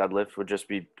 kilo deadlift would just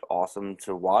be awesome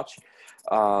to watch.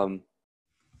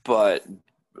 But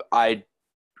I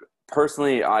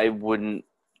personally, I wouldn't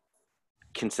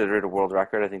consider it a world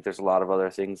record. I think there's a lot of other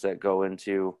things that go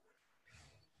into,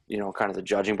 kind of the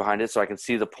judging behind it. So I can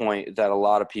see the point that a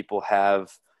lot of people have,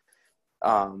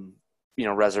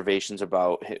 reservations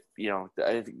about,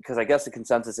 because I guess the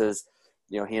consensus is,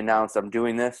 he announced I'm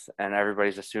doing this, and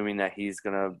everybody's assuming that he's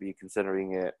going to be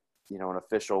considering it, an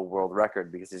official world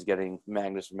record because he's getting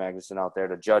Magnus and Magnuson out there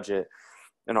to judge it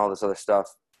and all this other stuff.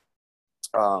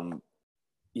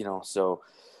 So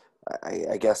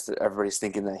I guess that everybody's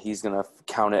thinking that he's going to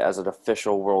count it as an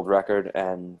official world record,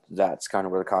 and that's kind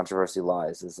of where the controversy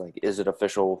lies. Is like, is it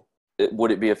official?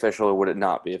 Would it be official or would it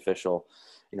not be official?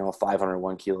 A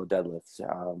 501 kilo deadlift.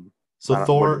 So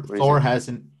Thor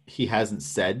hasn't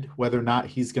said whether or not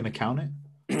he's going to count it.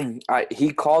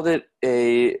 He called it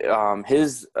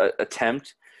his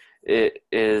attempt. It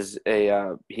is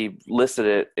he listed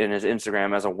it in his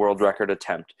Instagram as a world record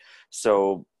attempt.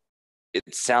 So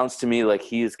it sounds to me like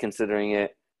he is considering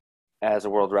it as a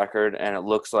world record, and it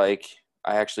looks like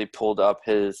I actually pulled up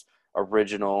his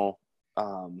original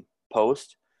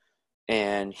post,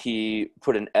 and he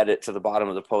put an edit to the bottom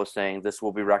of the post saying this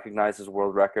will be recognized as a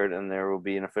world record, and there will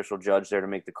be an official judge there to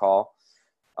make the call.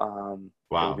 Wow.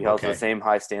 It will be held to the same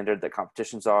high standard that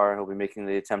competitions are. He'll be making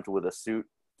the attempt with a suit,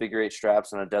 figure 8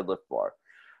 straps, and a deadlift bar.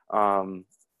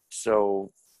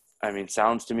 So, I mean,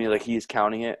 sounds to me like he's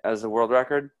counting it as a world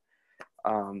record.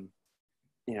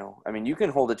 You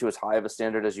can hold it to as high of a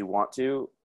standard as you want to.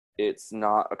 It's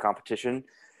not a competition,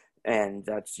 and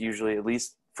that's usually, at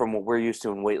least from what we're used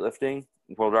to in weightlifting,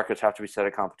 world records have to be set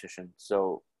at competition.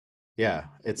 So, yeah,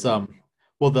 it's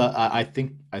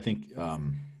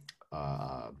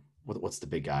what's the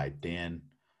big guy? Dan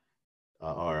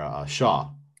Shaw.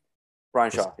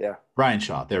 Brian Shaw, yeah. Brian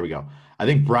Shaw, there we go. I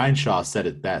think Brian Shaw said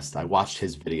it best. I watched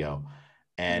his video,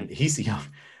 and his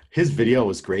video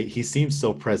was great. He seems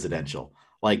so presidential.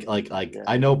 Yeah.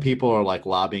 I know people are like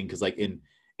lobbying because like in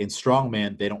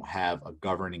strongman they don't have a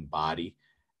governing body,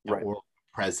 right, or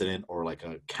president or like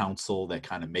a council that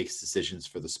kind of makes decisions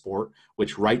for the sport,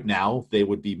 which right now they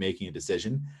would be making a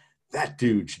decision. That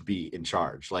dude should be in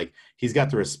charge. Like, he's got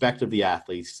the respect of the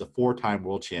athletes. He's a 4-time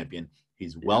world champion.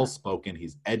 He's well-spoken.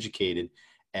 He's educated.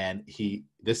 And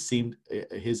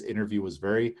his interview was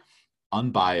very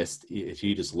unbiased.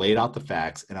 He just laid out the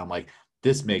facts. And I'm like,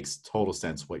 this makes total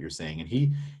sense what you're saying. And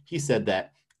he said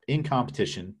that in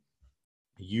competition,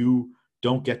 you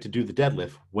don't get to do the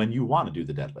deadlift when you want to do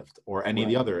the deadlift or any of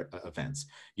the other events.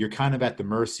 You're kind of at the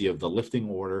mercy of the lifting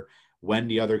order, when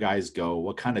the other guys go,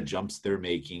 what kind of jumps they're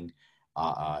making,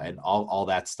 and all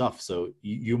that stuff. So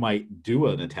you might do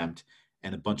an attempt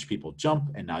and a bunch of people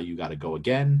jump, and now you got to go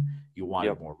again. You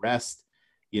want more rest,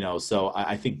 so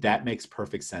I think that makes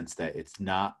perfect sense that it's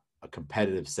not a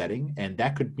competitive setting, and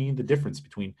that could mean the difference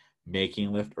between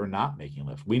making lift or not making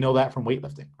lift. We know that from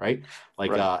weightlifting, right?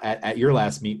 At your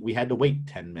last meet, we had to wait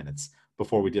 10 minutes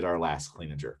before we did our last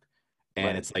clean and jerk.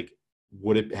 And it's like,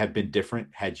 would it have been different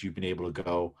had you been able to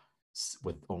go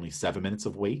with only 7 minutes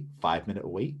of wait, 5-minute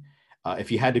wait?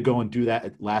 If you had to go and do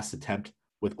that last attempt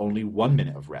with only 1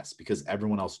 minute of rest because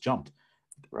everyone else jumped,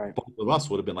 right, both of us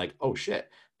would have been like, oh shit,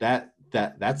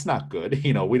 that's not good.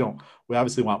 We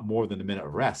obviously want more than a minute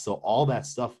of rest. So all that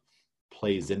stuff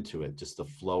plays into it, just the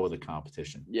flow of the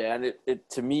competition. Yeah, and it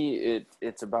to me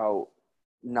it's about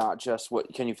not just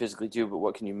what can you physically do, but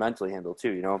what can you mentally handle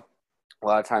too. A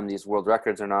lot of time these world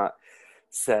records are not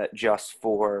set just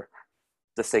for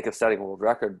the sake of setting a world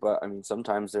record, but I mean,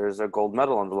 sometimes there's a gold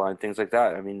medal on the line, things like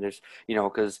that. I mean, there's,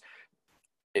 because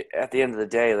at the end of the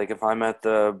day, like if I'm at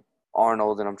the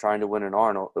Arnold and I'm trying to win the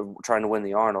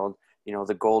Arnold,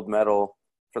 the gold medal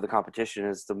for the competition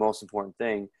is the most important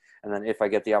thing. And then if I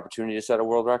get the opportunity to set a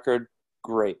world record,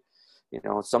 great.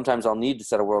 Sometimes I'll need to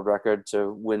set a world record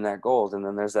to win that gold. And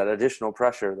then there's that additional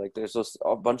pressure. Like there's just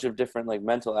a bunch of different like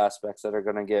mental aspects that are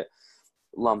going to get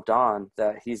lumped on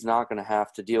that he's not going to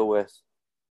have to deal with.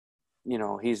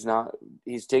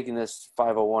 He's taking this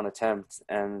 501 attempt,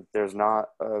 and there's not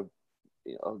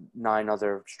 9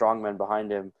 other strongmen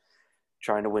behind him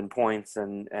trying to win points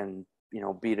and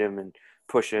beat him and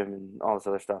push him and all this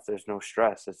other stuff. There's no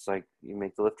stress. It's like you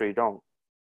make the lift or you don't.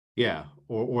 Yeah.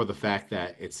 Or the fact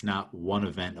that it's not one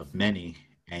event of many,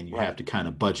 and you have to kind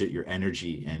of budget your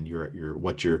energy and your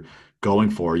what you're going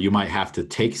for. You might have to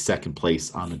take second place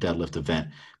on the deadlift event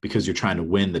because you're trying to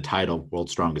win the title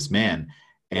World's Strongest Man.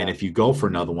 And if you go for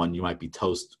another one, you might be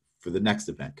toast for the next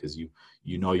event because you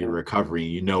know your Yeah. recovery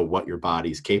and you know what your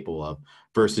body's capable of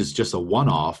versus just a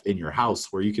one-off in your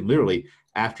house where you can literally,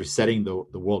 after setting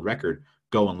the world record,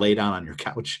 go and lay down on your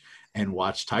couch and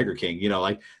watch Tiger King. You know,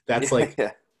 like that's like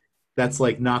Yeah. that's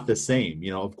like not the same.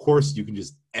 You know, of course you can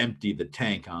just empty the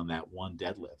tank on that one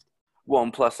deadlift. Well,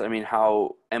 and plus, I mean,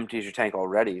 how empty is your tank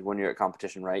already when you're at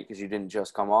competition, right? Because you didn't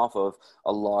just come off of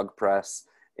a log press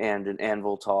and an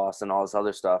anvil toss and all this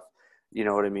other stuff. You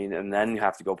know what I mean? And then you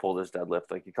have to go pull this deadlift.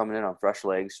 Like you're coming in on fresh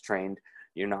legs, trained.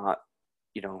 You're not,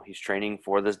 you know, he's training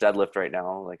for this deadlift right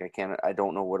now. Like I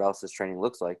don't know what else his training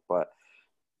looks like, but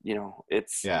you know,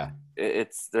 Yeah.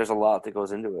 there's a lot that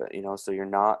goes into it, you know, so you're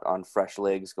not on fresh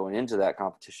legs going into that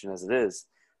competition as it is.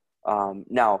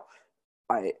 Now,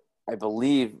 I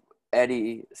believe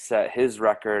Eddie set his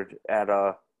record at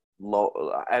a low.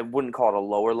 I wouldn't call it a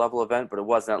lower level event, but it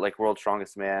wasn't at like World's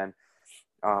Strongest Man.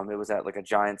 It was at like a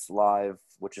Giants Live,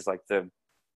 which is like the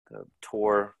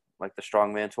tour, like the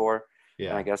Strongman tour. And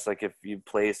I Yeah. guess like if you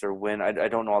place or win, I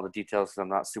don't know all the details because I'm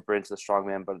not super into the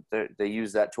strongman, but they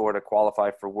use that tour to qualify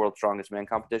for World's Strongest Man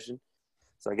competition.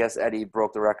 So I guess Eddie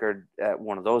broke the record at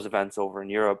one of those events over in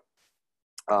Europe.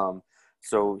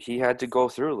 So he had to go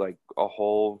through like a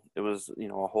whole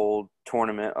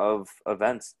tournament of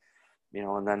events, you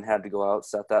know, and then had to go out,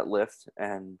 set that lift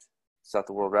and set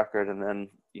the world record, and then,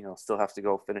 you know, still have to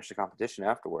go finish the competition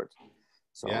afterwards.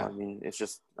 So, Yeah. I mean, it's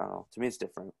just, I don't know, to me, it's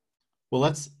different. Well,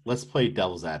 let's play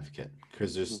devil's advocate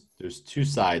because Mhm. there's two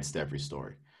sides to every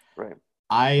story. Right.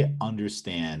 I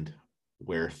understand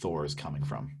where Thor is coming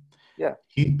from. Yeah.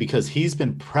 Because he's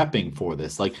been prepping for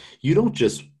this. Like you don't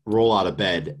just roll out of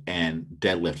bed and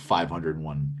deadlift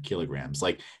 501 kilograms.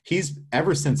 Like he's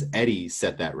ever since Eddie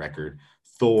set that record,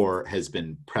 Thor has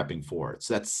been prepping for it.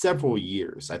 So that's several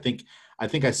years. I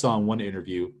saw in one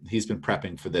interview he's been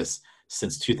prepping for this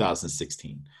since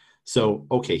 2016. So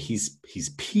okay, he's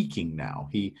peaking now.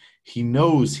 He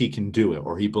knows he can do it,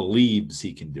 or he believes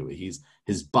he can do it.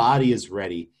 His body is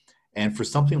ready. And for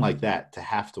something like that to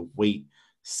have to wait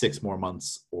 6 more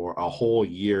months or a whole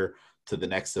year to the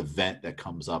next event that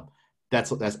comes up,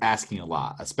 that's asking a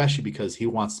lot, especially because he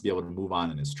wants to be able to move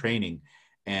on in his training.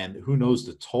 And who knows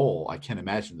the toll? I can't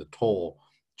imagine the toll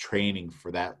training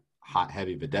for that hot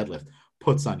heavy of a deadlift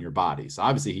puts on your body. So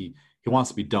obviously he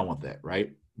wants to be done with it,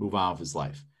 right? Move on with his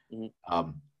life. Mhm.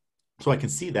 Um, so I can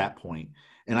see that point,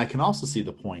 and I can also see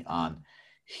the point on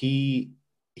he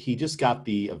he just got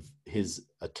his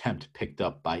attempt picked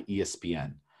up by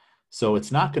ESPN. So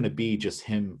it's not going to be just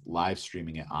him live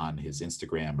streaming it on his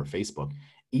Instagram or Facebook.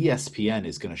 ESPN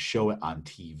is going to show it on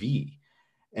TV.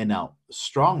 And now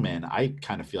strongman, I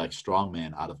kind of feel like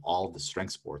strongman out of all of the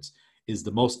strength sports is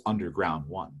the most underground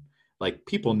one. Like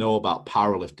people know about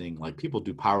powerlifting, like people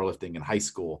do powerlifting in high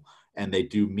school and they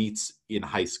do meets in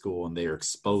high school and they are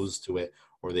exposed to it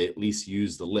or they at least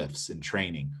use the lifts in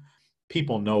training.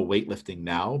 People know weightlifting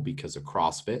now because of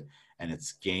CrossFit and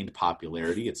it's gained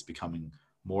popularity. It's becoming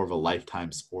more of a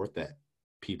lifetime sport that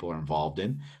people are involved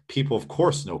in. People, of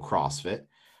course, know CrossFit,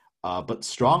 but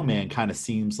strongman kind of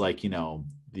seems like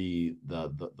the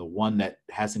one that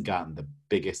hasn't gotten the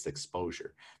biggest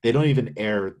exposure. They don't even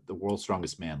air the World's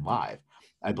Strongest Man live.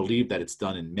 I believe that it's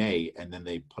done in May, and then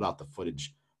they put out the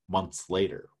footage months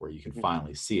later where you can Mhm.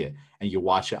 finally see it, and you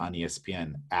watch it on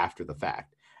ESPN after the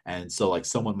fact. And so, like,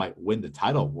 someone might win the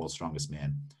title of World's Strongest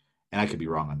Man, and I could be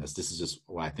wrong on this. This is just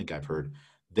what I think I've heard.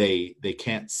 They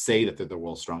can't say that they're the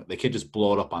world's strongest. They can't just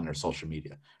blow it up on their social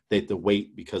media. They have to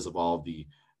wait because of all the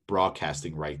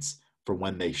broadcasting rights for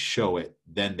when they show it,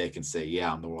 then they can say,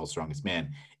 yeah, I'm the world's strongest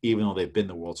man, even though they've been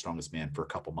the world's strongest man for a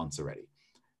couple months already.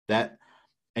 That,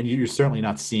 and you're certainly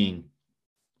not seeing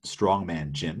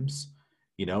strongman gyms,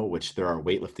 which there are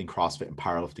weightlifting, CrossFit, and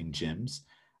powerlifting gyms.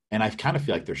 And I kind of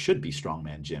feel like there should be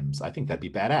strongman gyms. I think that'd be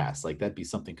badass. Like that'd be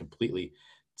something completely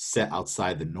set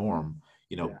outside the norm.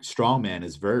 Yeah. Strongman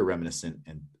is very reminiscent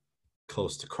and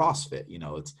close to CrossFit.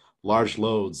 It's large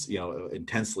loads,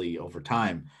 intensely over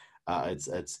time.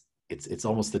 It's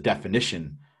almost the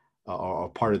definition or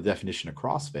part of the definition of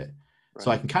CrossFit. So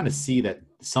Right. I can kind of see that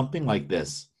something like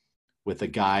this with a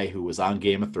guy who was on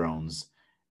Game of Thrones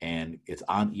and it's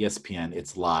on ESPN,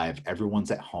 it's live,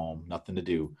 everyone's at home, nothing to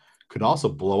do, could also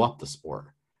blow up the sport.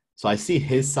 So I see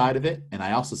his side of it, and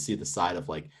I also see the side of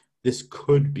like this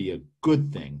could be a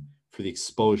good thing for the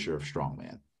exposure of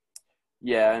strongman.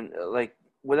 Yeah, and like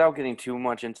without getting too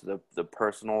much into the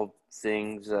personal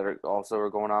things that are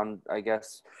going on, I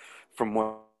guess from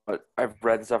what I've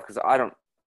read and stuff, because I don't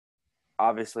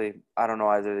know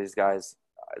either of these guys.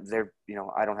 They're,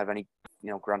 I don't have any,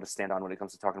 ground to stand on when it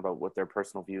comes to talking about what their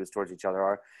personal views towards each other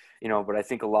are, but I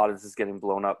think a lot of this is getting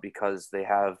blown up because they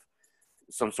have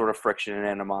some sort of friction and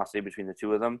animosity between the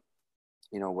two of them,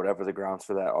 whatever the grounds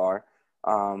for that are.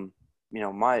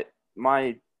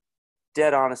 My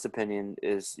dead honest opinion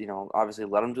is, obviously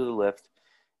let him do the lift.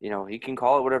 He can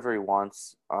call it whatever he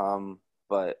wants.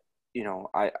 But,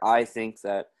 I think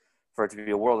that for it to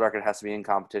be a world record, it has to be in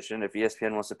competition. If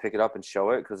ESPN wants to pick it up and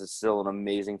show it because it's still an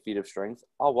amazing feat of strength,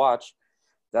 I'll watch.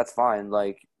 That's fine.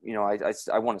 Like,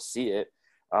 I want to see it.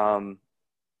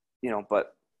 But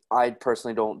I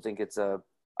personally don't think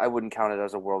I wouldn't count it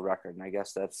as a world record. And I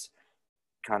guess that's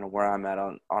kind of where I'm at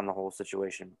on the whole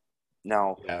situation.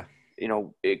 Now, Yeah.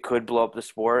 It could blow up the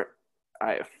sport.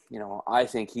 I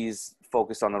think he's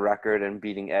focused on the record and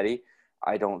beating Eddie.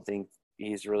 I don't think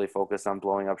he's really focused on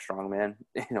blowing up strongman.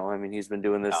 He's been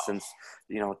doing this since,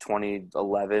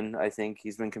 2011, I think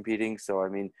he's been competing. So,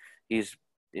 he's,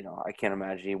 I can't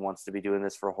imagine he wants to be doing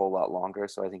this for a whole lot longer.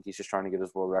 So I think he's just trying to get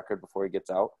his world record before he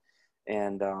gets out.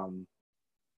 And,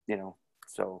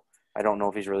 so I don't know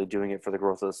if he's really doing it for the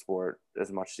growth of the sport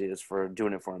as much as he is for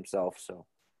doing it for himself. So,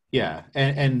 Yeah.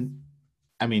 And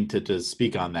to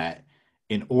speak on that,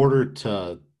 in order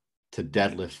to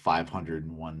deadlift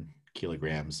 501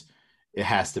 kilograms, it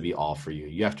has to be all for you.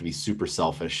 You have to be super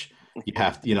selfish. You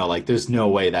have to, there's no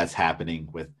way that's happening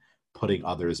with putting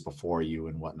others before you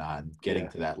and whatnot and getting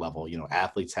to that level.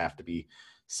 Athletes have to be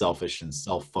selfish and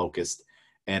self-focused.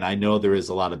 And I know there is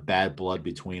a lot of bad blood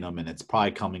between them, and it's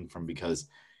probably coming from because,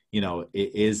 it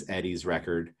is Eddie's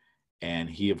record, and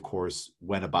he, of course,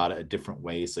 went about it a different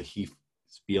way. So he's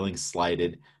feeling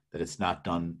slighted that it's not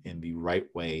done in the right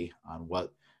way on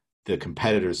what the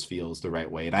competitors feel is the right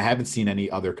way. And I haven't seen any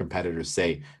other competitors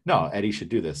say, no, Eddie should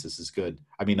do this. This is good.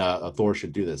 Thor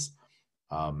should do this.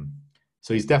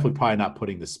 So he's definitely probably not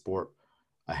putting the sport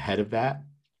ahead of that.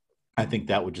 I think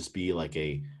that would just be like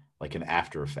an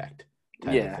after effect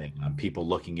type of thing on people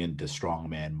looking into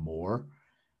strongman more.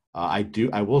 I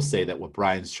will say that what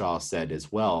Brian Shaw said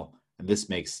as well, and this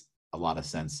makes a lot of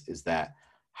sense, is that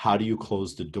how do you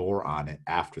close the door on it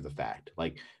after the fact?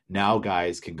 Like now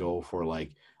guys can go for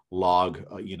like log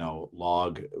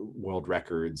world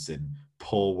records and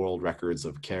pull world records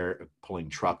of pulling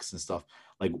trucks and stuff.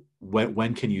 Like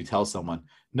when can you tell someone,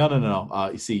 no,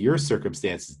 you see, your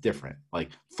circumstance is different. Like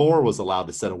Thor was allowed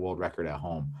to set a world record at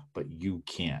home, but you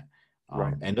can't.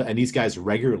 Right. And these guys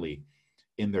regularly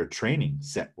in their training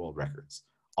set world records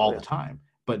all the time,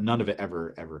 but none of it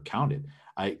ever counted.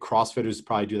 CrossFitters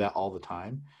probably do that all the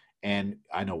time. And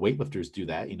I know weightlifters do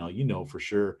that. For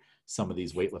sure some of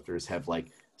these weightlifters have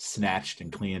like snatched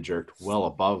and clean and jerked well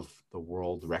above the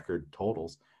world record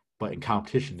totals, but in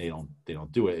competition they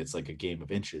don't do it. It's like a game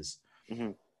of inches.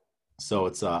 Mm-hmm. So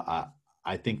it's I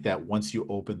think that once you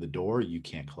open the door, you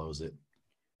can't close it.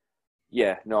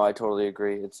 Yeah, no, I totally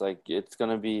agree. It's like you're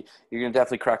gonna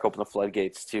definitely crack open the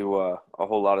floodgates to a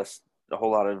whole lot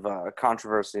of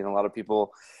controversy and a lot of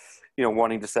people,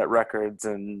 wanting to set records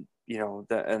and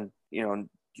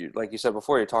like you said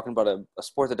before, you're talking about a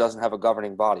sport that doesn't have a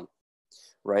governing body,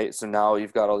 right? So now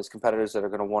you've got all these competitors that are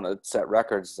going to want to set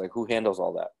records. It's like, who handles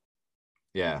all that?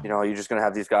 Yeah. You're just going to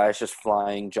have these guys just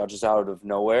flying judges out of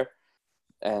nowhere.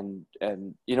 And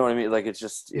you know what I mean? Like, it's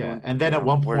just, And then at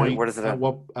one point, where does it end?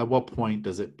 At what point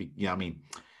does it be?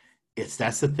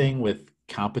 That's the thing with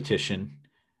competition,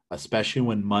 especially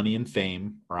when money and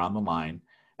fame are on the line.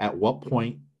 At what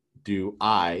point do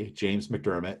I, James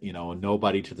McDermott, a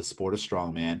nobody to the sport of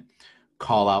strongman,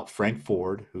 call out Frank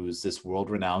Ford, who's this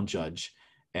world-renowned judge,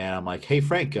 and I'm like, hey,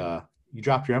 Frank, you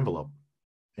dropped your envelope.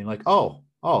 And you're like, oh,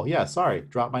 yeah, sorry,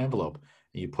 drop my envelope.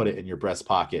 And you put it in your breast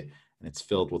pocket, and it's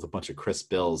filled with a bunch of crisp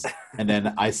bills. And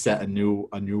then I set a new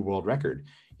world record.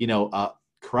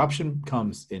 Corruption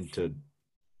comes into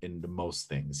most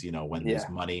things, when there's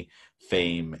money,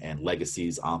 fame, and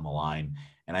legacies on the line.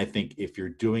 And I think if you're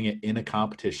doing it in a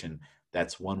competition,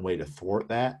 that's one way to thwart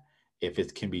that. If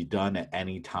it can be done at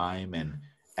any time and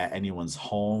at anyone's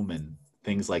home and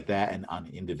things like that, and on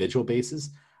an individual basis,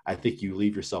 I think you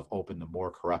leave yourself open to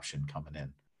more corruption coming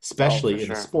in, especially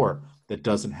in a sport that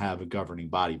doesn't have a governing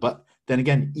body. But then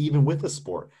again, even with a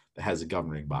sport that has a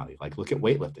governing body, like look at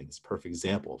weightlifting, it's a perfect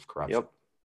example of corruption.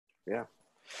 Yep.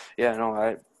 Yeah, no,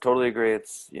 I totally agree.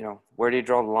 It's, where do you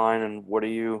draw the line, and what are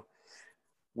you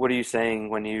saying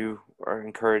when you are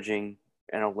encouraging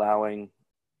and allowing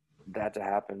that to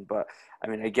happen? But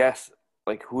I guess,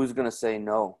 like, who's going to say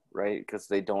no, right? Because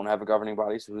they don't have a governing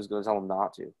body. So who's going to tell them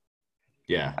not to?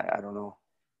 Yeah. I don't know.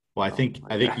 Well, I think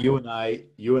you and I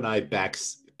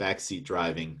backseat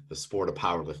driving the sport of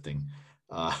powerlifting.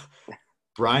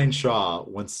 Brian Shaw,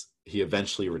 once he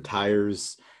eventually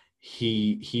retires,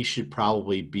 he should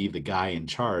probably be the guy in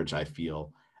charge, I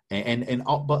feel.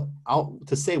 But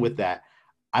to say with that,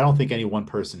 I don't think any one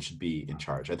person should be in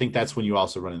charge. I think that's when you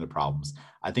also run into problems.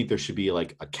 I think there should be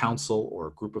like a council or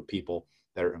a group of people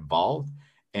that are involved,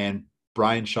 and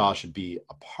Brian Shaw should be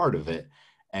a part of it.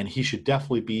 And he should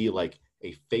definitely be like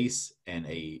a face and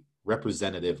a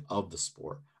representative of the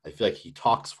sport. I feel like he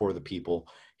talks for the people.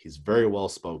 He's very well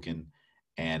spoken.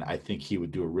 And I think he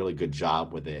would do a really good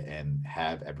job with it and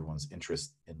have everyone's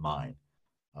interest in mind.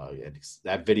 And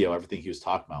that video, everything he was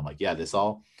talking about, I'm like, yeah, this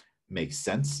all makes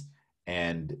sense.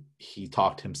 And he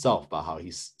talked himself about how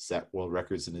he set world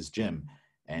records in his gym,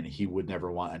 and he would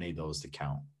never want any of those to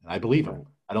count. And I believe him.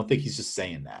 I don't think he's just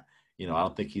saying that. I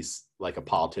don't think he's like a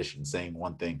politician saying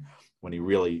one thing when he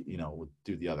really, would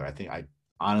do the other. I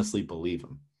honestly believe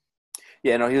him.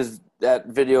 Yeah, no, that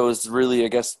video is really, I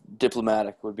guess,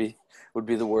 diplomatic would be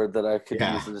the word that I could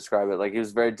use to describe it. Like, he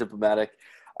was very diplomatic.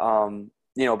 But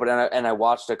I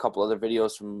watched a couple other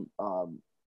videos from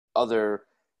other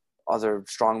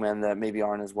strongmen that maybe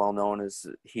aren't as well known as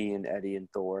he and Eddie and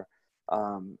Thor,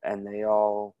 and they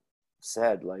all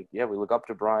said, like, yeah, we look up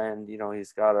to Brian.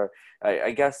 He's got I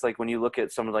guess, like, when you look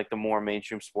at some of like the more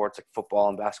mainstream sports like football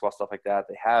and basketball, stuff like that,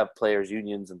 they have players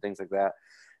unions and things like that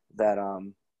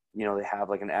they have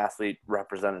like an athlete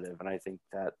representative, and I think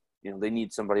that they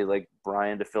need somebody like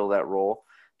Brian to fill that role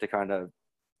to kind of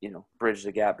bridge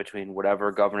the gap between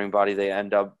whatever governing body they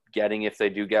end up getting, if they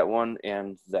do get one,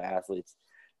 and the athletes.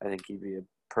 I think he'd be a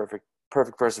perfect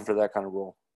person for that kind of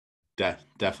role.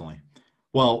 Definitely.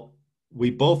 Well, we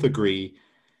both agree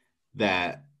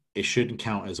that it shouldn't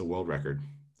count as a world record.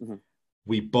 Mm-hmm.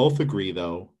 We both agree,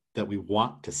 though, that we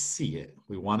want to see it.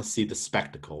 We want to see the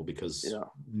spectacle, because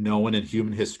no one in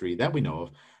human history that we know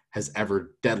of has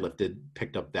ever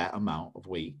picked up that amount of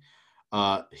weight.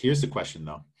 Here's the question,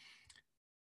 though.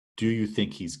 Do you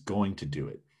think he's going to do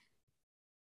it?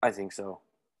 I think so.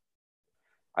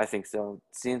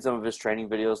 Seeing some of his training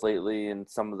videos lately and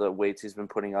some of the weights he's been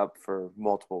putting up for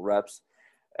multiple reps,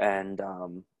 and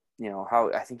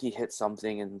how I think he hit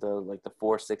something in the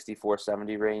 460,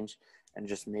 470 range and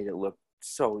just made it look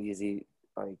so easy.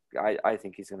 Like, I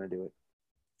think he's going to do it.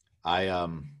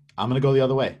 I'm going to go the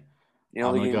other way. You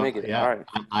don't think he can make it? Yeah. All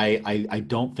right. I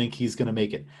don't think he's going to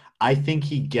make it. I think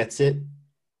he gets it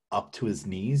up to his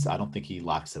knees. I don't think he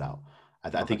locks it out.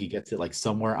 I think he gets it like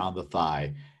somewhere on the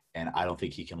thigh, and I don't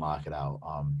think he can lock it out.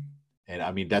 And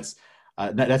I mean, that's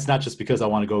not just because I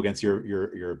want to go against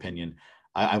your opinion.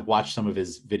 I've watched some of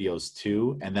his videos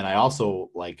too, and then I also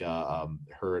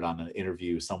heard on an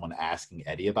interview someone asking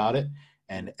Eddie about it,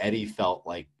 and Eddie felt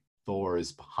like Thor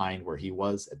is behind where he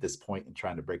was at this point in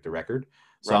trying to break the record.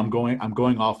 So right. I'm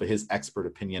going off of his expert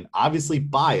opinion, obviously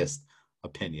biased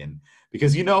opinion,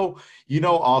 because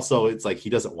also it's like he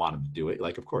doesn't want him to do it.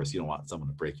 Like, of course you don't want someone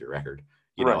to break your record,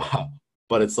 you know.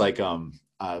 But it's like but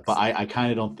I kind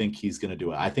of don't think he's going to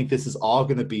do it. I think this is all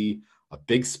going to be a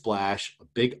big splash, a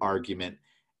big argument,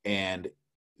 and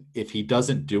if he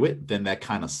doesn't do it, then that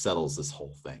kind of settles this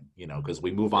whole thing, because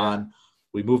we move on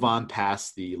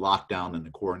past the lockdown and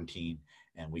the quarantine,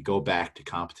 and we go back to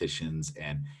competitions,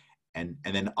 and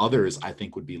then others I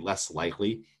think would be less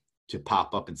likely to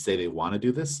pop up and say they want to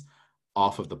do this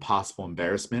off of the possible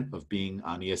embarrassment of being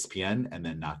on ESPN and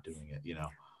then not doing it,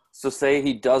 So say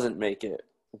he doesn't make it,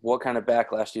 what kind of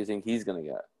backlash do you think he's going to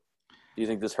get? Do you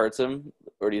think this hurts him,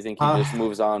 or do you think he just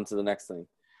moves on to the next thing?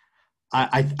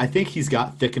 I think he's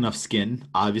got thick enough skin,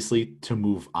 obviously, to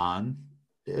move on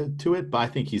to it, but I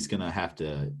think he's going to have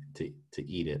to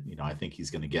eat it. I think he's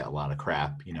going to get a lot of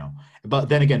crap, But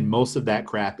then again, most of that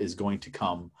crap is going to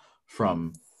come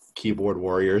from keyboard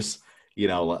warriors,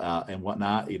 and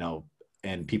whatnot,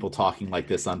 and people talking like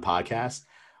this on podcasts.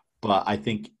 But I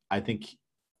think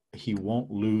he won't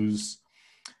lose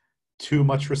too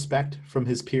much respect from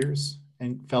his peers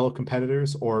and fellow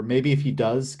competitors, or maybe if he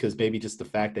does, because maybe just the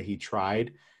fact that he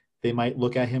tried, they might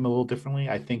look at him a little differently.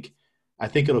 I think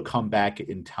it'll come back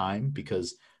in time,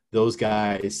 because those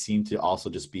guys seem to also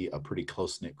just be a pretty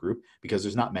close-knit group, because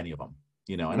there's not many of them,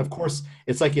 and of course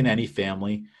it's like in any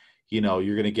family, you're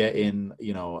going to get in,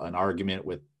 an argument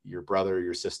with your brother,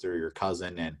 your sister, your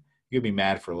cousin, and you'll be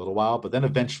mad for a little while, but then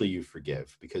eventually you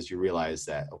forgive, because you realize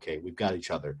that, okay, we've got each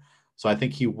other. So I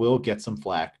think he will get some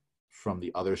flack from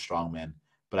the other strongmen,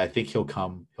 but I think he'll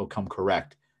come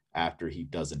correct after he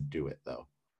doesn't do it, though.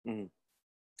 Mm-hmm.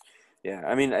 Yeah,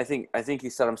 I mean, I think he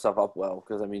set himself up well,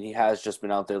 because I mean, he has just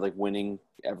been out there like winning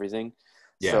everything.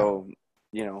 Yeah. So,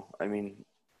 I mean,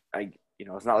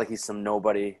 it's not like he's some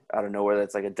nobody out of nowhere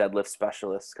that's like a deadlift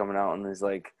specialist coming out and he's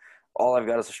like, all I've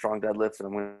got is a strong deadlift and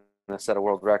I'm going to set a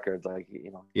world record. Like,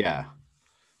 Yeah.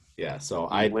 So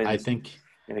I think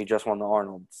he just won the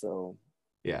Arnold. So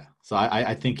yeah. So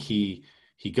I think he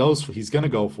he's going to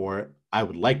go for it. I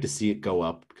would like to see it go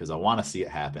up because I want to see it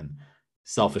happen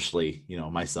selfishly,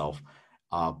 myself.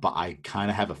 But I kind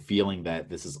of have a feeling that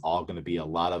this is all going to be a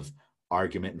lot of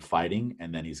argument and fighting,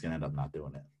 and then he's going to end up not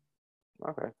doing it.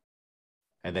 Okay.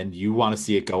 And then you want to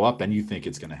see it go up, and you think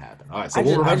it's going to happen. All right,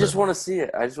 so I just want to see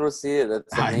it. I just want to see it.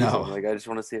 That's amazing. I know. Like, I just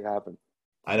want to see it happen.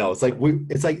 I know. It's like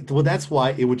well, that's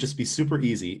why it would just be super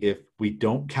easy if we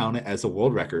don't count it as a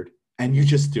world record and you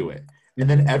just do it. And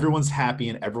then everyone's happy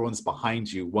and everyone's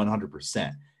behind you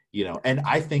 100%, And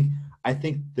I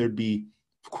think there'd be,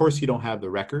 of course you don't have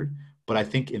the record, but I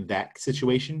think in that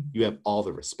situation you have all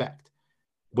the respect,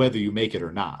 whether you make it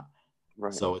or not.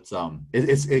 Right. So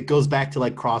it goes back to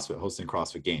like CrossFit, hosting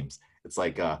CrossFit Games. It's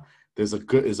like there's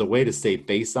a way to save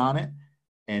face on it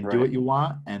and do what you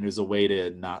want, and there's a way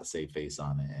to not save face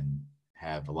on it and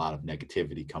have a lot of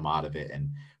negativity come out of it, and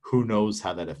who knows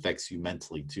how that affects you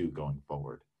mentally too going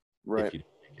forward. Right. If you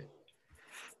don't make it.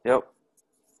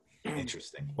 Yep.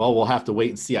 Interesting. Well, we'll have to wait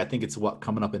and see. I think it's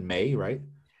coming up in May, right?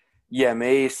 Yeah,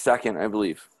 May 2nd, I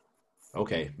believe.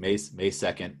 Okay, May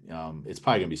 2nd. It's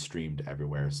probably gonna be streamed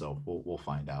everywhere, so we'll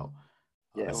find out.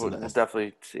 Yeah, we'll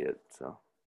definitely see it. So.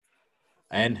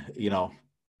 And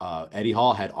Eddie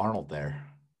Hall had Arnold there.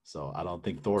 So I don't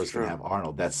think Thor's going to have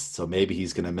Arnold. So maybe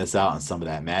he's going to miss out on some of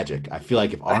that magic. I feel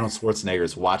like if Arnold Schwarzenegger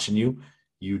is watching you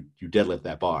deadlift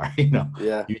that bar,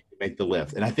 Yeah. You make the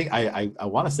lift. And I think I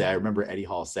want to say, I remember Eddie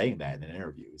Hall saying that in an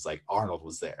interview. It's like Arnold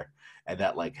was there and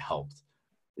that like helped.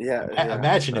 Yeah.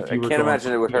 Imagine if you were can't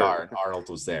imagine it with her. And Arnold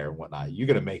was there and whatnot. You're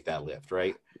going to make that lift,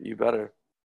 right? You better.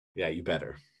 Yeah, you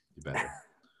better.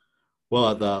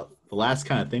 Well, the last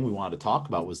kind of thing we wanted to talk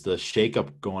about was the shakeup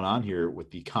going on here with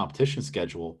the competition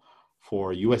schedule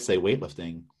for USA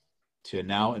Weightlifting to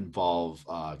now involve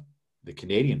the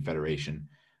Canadian Federation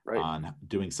on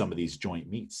doing some of these joint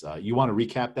meets. You want to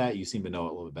recap that? You seem to know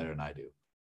it a little bit better than I do.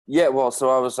 Yeah, well, so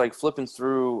I was like flipping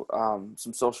through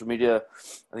some social media.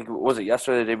 I think was it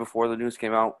yesterday, the day before the news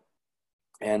came out,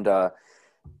 and I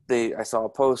saw a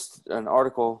post, an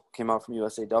article came out from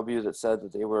USAW that said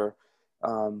that they were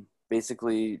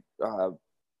basically kind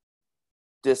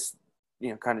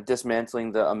of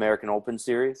dismantling the American Open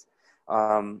series.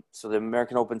 So the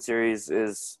American Open series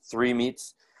is 3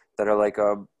 meets that are like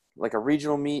a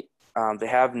regional meet. They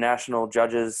have national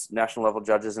level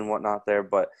judges and whatnot there,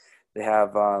 but they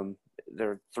have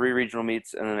there are 3 regional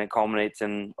meets, and then it culminates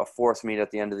in a 4th meet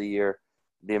at the end of the year,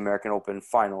 the American Open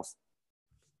finals.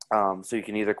 So you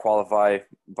can either qualify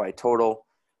by total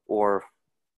or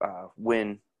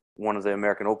win one of the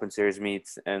American Open Series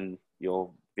meets, and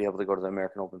you'll be able to go to the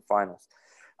American Open finals.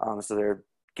 So they're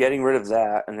getting rid of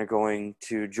that, and they're going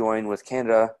to join with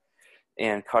Canada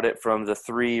and cut it from the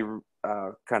 3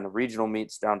 kind of regional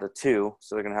meets down to 2.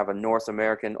 So they're going to have a North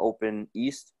American Open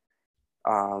East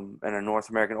and a North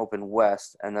American Open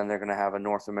West, and then they're going to have a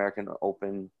North American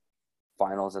Open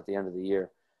finals at the end of the year.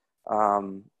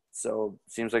 So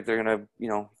it seems like they're going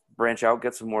to, branch out,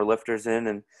 get some more lifters in,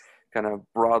 and kind of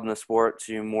broaden the sport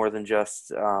to more than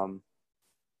just,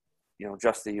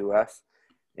 just the U.S.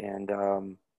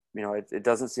 And, it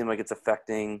doesn't seem like it's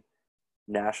affecting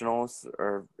nationals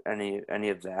or any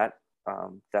of that.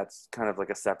 That's kind of like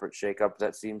a separate shakeup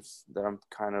that I'm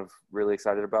kind of really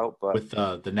excited about. But with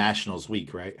the Nationals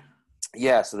week, right?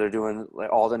 Yeah, so they're doing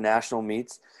like all the national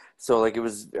meets. So like it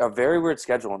was a very weird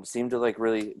schedule, and it seemed to like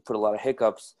really put a lot of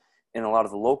hiccups in a lot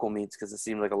of the local meets, because it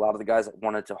seemed like a lot of the guys that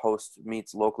wanted to host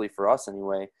meets locally for us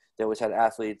anyway, they always had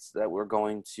athletes that were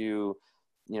going to,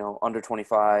 under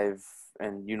 25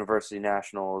 and university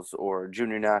nationals or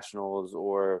junior nationals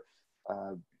or,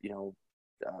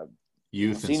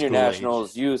 youth, senior and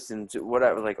nationals, age. Youth, and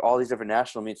whatever, like all these different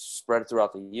national meets spread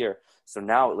throughout the year. So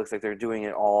now it looks like they're doing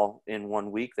it all in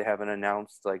 1 week. They haven't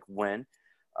announced like when,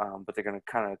 but they're going to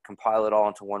kind of compile it all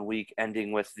into 1 week,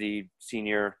 ending with the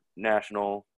senior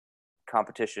national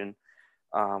competition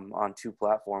on 2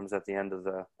 platforms at the end of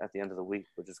the week,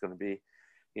 which is going to be,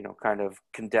 kind of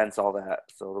condense all that.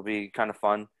 So it'll be kind of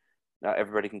fun.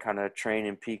 Everybody can kind of train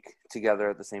and peak together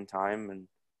at the same time, and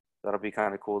that'll be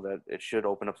kind of cool. That it should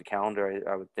open up the calendar,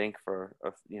 I would think, for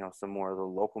some more of the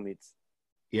local meets.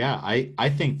 Yeah, I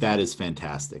think that is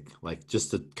fantastic. Like,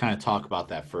 just to kind of talk about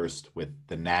that first with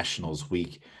the Nationals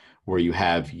week, where you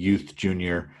have youth,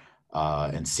 junior,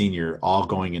 and senior all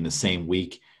going in the same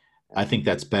week. I think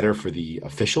that's better for the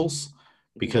officials,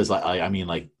 because I mean,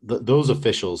 like those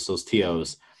officials, those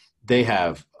TOs, they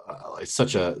have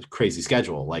such a crazy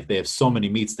schedule. Like they have so many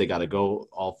meets they got to go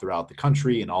all throughout the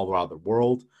country and all throughout the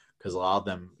world, because a lot of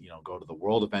them, go to the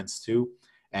world events too.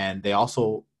 And they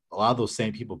also, a lot of those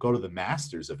same people go to the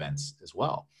Masters events as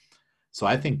well. So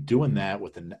I think doing that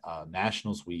with the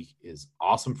Nationals week is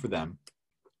awesome for them.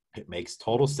 It makes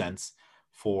total sense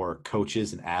for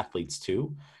coaches and athletes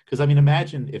too. Because I mean,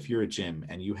 imagine if you're a gym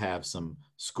and you have some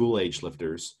school age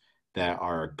lifters that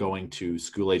are going to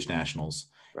school age nationals,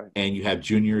 Right. and you have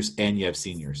juniors and you have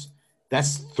seniors.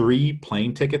 That's 3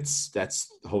 plane tickets.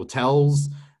 That's hotels.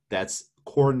 That's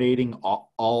coordinating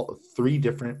all 3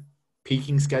 different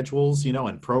peaking schedules,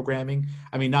 and programming.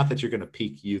 I mean, not that you're going to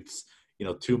peak youths,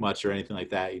 too much or anything like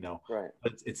that, Right.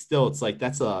 but it's like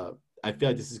I feel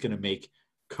like this is going to make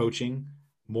coaching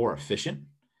more efficient.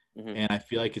 Mm-hmm. And I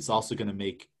feel like it's also going to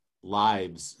make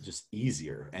lives just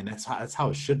easier. And that's how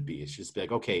it should be. It's just be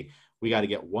like, okay, we got to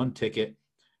get 1 ticket.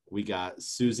 We got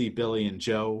Susie, Billy, and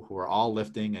Joe, who are all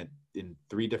lifting in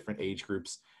 3 different age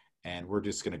groups. And we're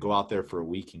just going to go out there for a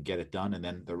week and get it done. And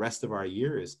then the rest of our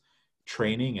year is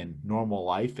training and normal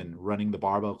life and running the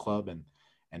barbell club and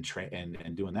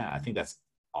doing that. I think that's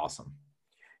awesome.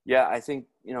 Yeah, I think,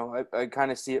 I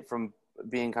kind of see it from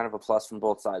being kind of a plus from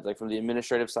both sides. Like from the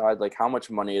administrative side, like how much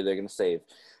money are they going to save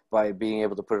by being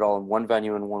able to put it all in one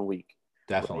venue in 1 week?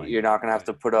 Definitely. You're not going to have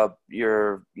to put up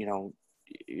you're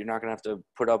not going to have to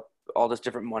put up all this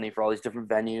different money for all these different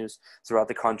venues throughout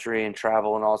the country and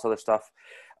travel and all this other stuff.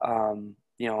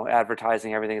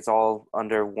 Advertising, everything, it's all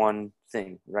under one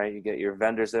thing, right? You get your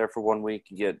vendors there for 1 week,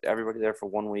 you get everybody there for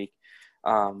 1 week.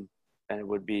 And it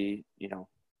would be,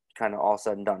 kind of all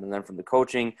said and done. And then from the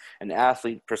coaching and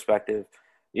athlete perspective,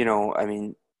 I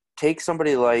mean, take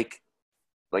somebody like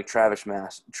Travis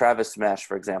Smash,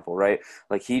 for example, right?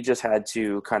 Like he just had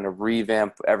to kind of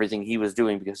revamp everything he was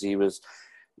doing because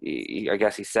I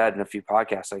guess he said in a few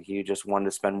podcasts, like he just wanted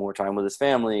to spend more time with his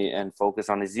family and focus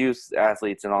on his youth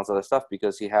athletes and all this other stuff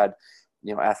because he had,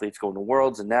 athletes going to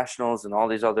worlds and nationals and all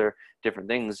these other different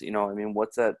things. I mean,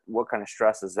 what kind of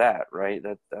stress is that, right?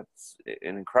 That's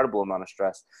an incredible amount of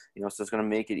stress, so it's going to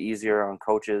make it easier on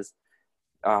coaches,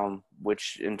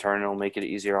 which in turn will make it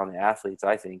easier on the athletes,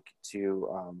 I think,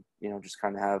 to, just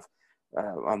kind of have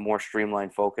a more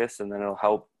streamlined focus. And then it'll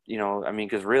help, I mean,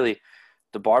 because really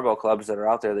the barbell clubs that are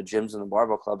out there, the gyms and the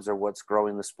barbell clubs are what's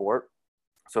growing the sport.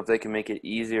 So if they can make it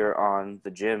easier on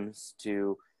the gyms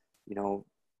to,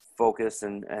 focus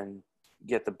and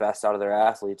get the best out of their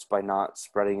athletes by not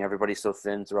spreading everybody so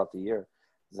thin throughout the year,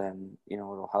 then,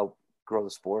 it'll help grow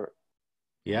the sport.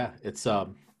 Yeah, it's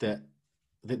that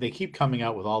they keep coming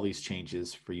out with all these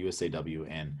changes for USAW,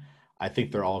 and I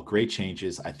think they're all great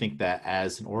changes. I think that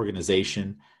as an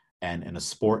organization and in a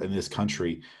sport in this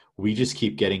country, we just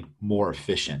keep getting more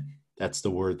efficient. That's the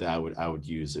word that I would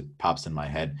use. It pops in my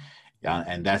head,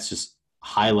 and that's just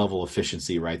high level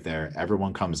efficiency right there.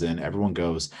 Everyone comes in, everyone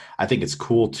goes. I think it's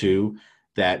cool too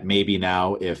that maybe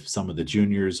now if some of the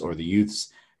juniors or the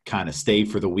youths kind of stay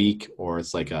for the week, or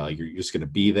it's like you're just going to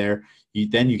be there,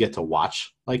 then you get to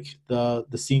watch like the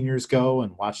seniors go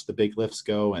and watch the big lifts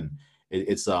go. And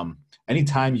it's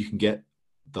anytime you can get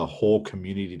the whole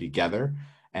community together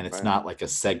and it's Right. not like a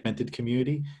segmented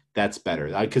community, that's better.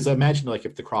 Because I imagine like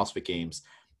if the CrossFit Games,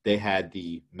 they had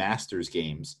the Masters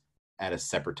Games at a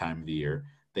separate time of the year,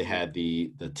 they had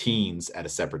the teens at a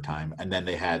separate time, and then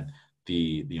they had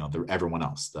the everyone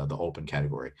else, the open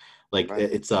category. Like Right.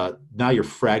 it's now you're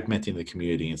fragmenting the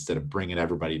community instead of bringing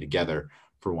everybody together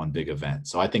for one big event.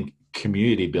 So I think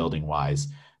community building wise,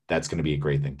 that's going to be a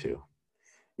great thing too.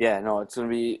 Yeah, no, it's gonna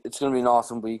be an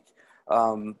awesome week.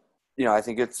 I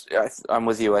think I'm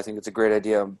with you. I think it's a great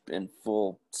idea. I'm in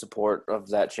full support of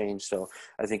that change. So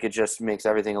I think it just makes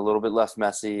everything a little bit less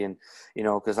messy. And,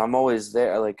 because I'm always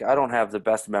there, like I don't have the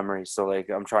best memory. So like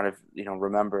I'm trying to,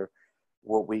 remember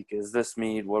what week is this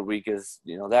meet, what week is,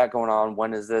 that going on,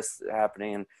 when is this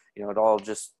happening? And, it all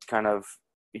just kind of,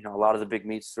 a lot of the big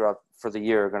meets throughout for the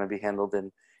year are going to be handled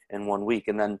in 1 week.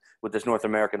 And then with this North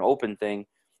American Open thing,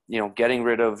 getting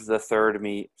rid of the third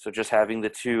meet. So just having the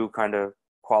 2 kind of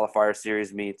qualifier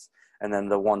series meets and then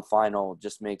the 1 final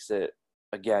just makes it,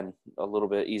 again, a little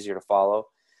bit easier to follow.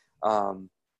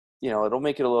 It'll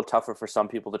make it a little tougher for some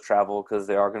people to travel because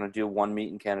they are going to do 1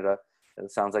 meet in Canada.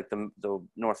 It sounds like the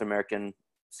North American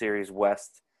Series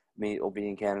West meet will be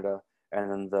in Canada,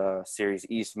 and then the Series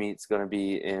East meet's going to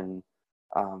be in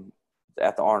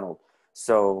at the Arnold.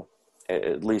 So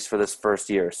at least for this first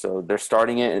year. So they're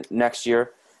starting it next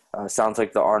year. Sounds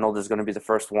like the Arnold is going to be the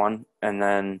first one, and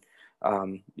then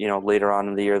later on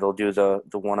in the year they'll do the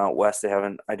one out west.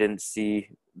 I didn't see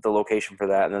the location for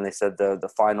that, and then they said the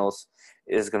finals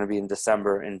is going to be in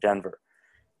December in Denver.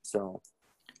 So,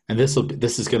 and this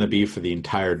is going to be for the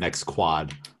entire next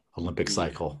quad Olympic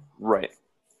cycle, right?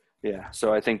 Yeah.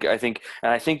 So I think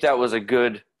that was a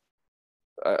good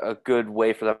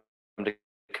way for them to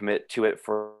commit to it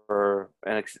for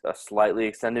a slightly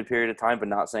extended period of time, but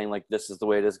not saying like this is the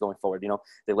way it is going forward.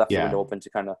 They left the Yeah. window open to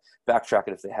kind of backtrack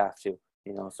it if they have to.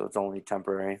 So it's only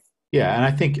temporary. Yeah, and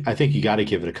I think you got to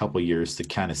give it a couple of years to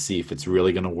kind of see if it's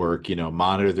really going to work.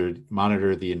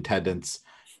 Monitor the attendance.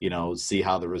 See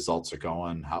how the results are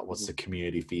going. What's the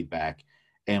community feedback?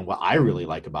 And what I really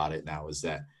like about it now is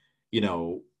that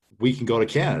we can go to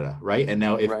Canada, right? And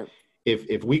now Right.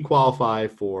 if we qualify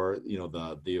for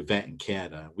the event in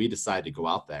Canada, we decide to go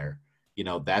out there,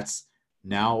 that's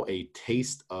now a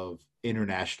taste of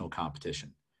international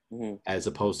competition. Mm-hmm. As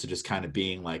opposed to just kind of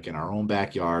being like in our own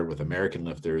backyard with American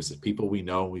lifters, people we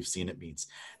know, we've seen at meets.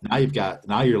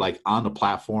 Now you're like on the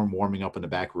platform warming up in the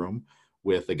back room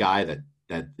with a guy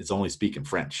that is only speaking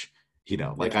French.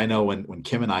 I know when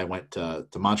Kim and I went to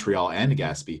Montreal and to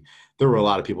Gaspé, there were a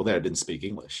lot of people there that didn't speak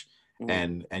English.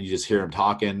 Mm-hmm. And you just hear them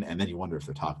talking, and then you wonder if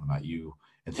they're talking about you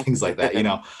and things like that,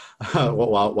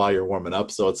 while you're warming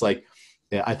up. So it's like,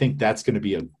 yeah, I think that's going to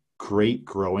be a great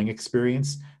growing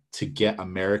experience to get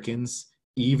Americans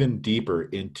even deeper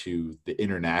into the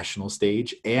international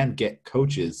stage and get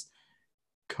coaches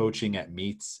coaching at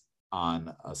meets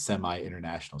on a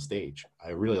semi-international stage.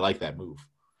 I really like that move.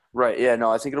 Right. Yeah.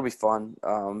 No, I think it'll be fun.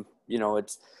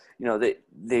 It's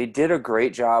they did a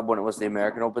great job when it was the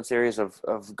American Open Series of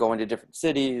going to different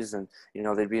cities, and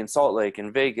they'd be in Salt Lake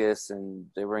and Vegas, and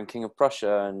they were in King of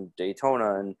Prussia and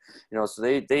Daytona, and so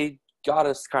they got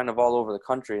us kind of all over the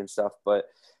country and stuff. But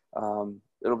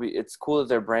it's cool that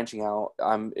they're branching out.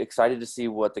 I'm excited to see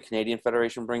what the Canadian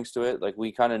Federation brings to it. Like,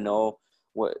 we kind of know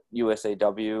what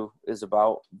USAW is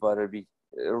about, but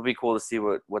it'll be cool to see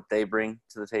what they bring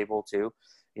to the table too.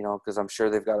 Because I'm sure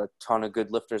they've got a ton of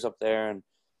good lifters up there, and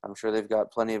I'm sure they've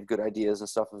got plenty of good ideas and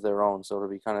stuff of their own. So it'll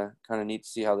be kind of neat to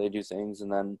see how they do things,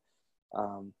 and then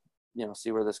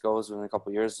see where this goes in a couple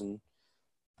of years. And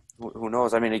who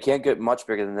knows? I mean, it can't get much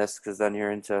bigger than this, because then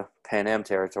you're into Pan Am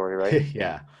territory, right?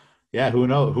 Yeah. Who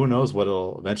knows what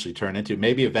it'll eventually turn into?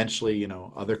 Maybe eventually,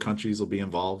 other countries will be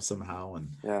involved somehow, and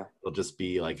Yeah. it'll just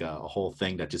be like a whole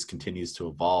thing that just continues to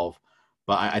evolve.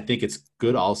 But I think it's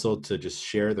good also to just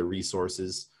share the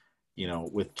resources,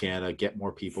 with Canada, get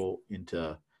more people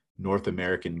into North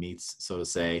American meets, so to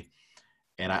say.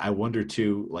 And I wonder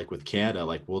too, like with Canada,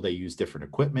 like, will they use different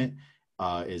equipment?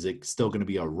 Is it still going to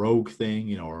be a Rogue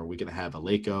thing, or are we going to have a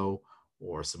Laco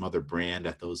or some other brand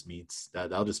at those meets?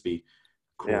 That'll just be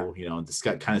cool, and just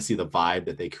kind of see the vibe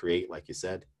that they create, like you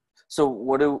said. So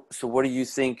what do you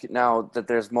think now that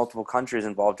there's multiple countries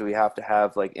involved? Do we have to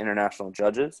have like international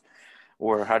judges,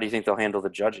 or how do you think they'll handle the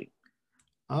judging?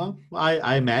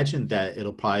 I imagine that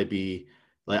it'll probably be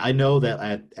like, I know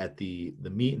that at the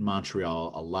meet in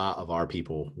Montreal, a lot of our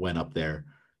people went up there,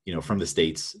 from the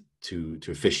States to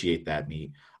officiate that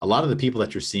meet. A lot of the people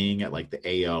that you're seeing at like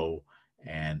the AO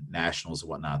and nationals and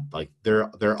whatnot, like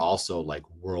they're also like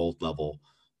world level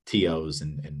TOs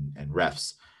and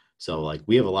refs. So like,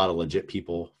 we have a lot of legit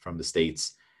people from the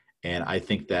States, and I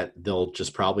think that they'll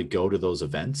just probably go to those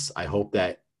events. I hope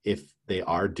that if they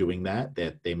are doing that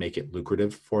they make it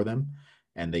lucrative for them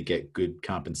and they get good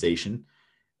compensation.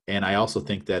 And I also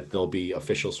think that there'll be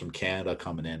officials from Canada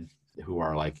coming in who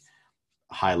are like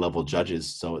high level judges,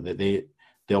 so that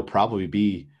they'll probably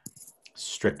be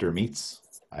stricter meets,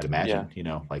 I'd imagine.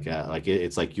 Yeah.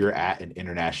 It's like you're at an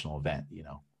international event.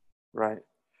 Right.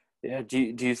 Yeah. Do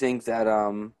you think that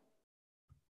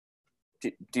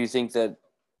do you think that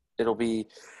it'll be,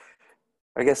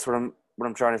 I guess what I'm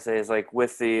trying to say is, like,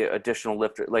 with the additional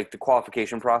lifter, like the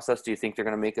qualification process, do you think they're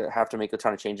going to have to make a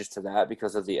ton of changes to that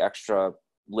because of the extra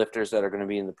lifters that are going to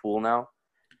be in the pool now?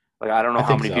 Like, I don't know I how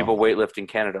think many so. people weightlift in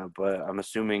Canada, but I'm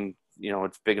assuming,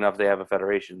 it's big enough they have a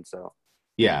federation. So,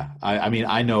 Yeah, I mean,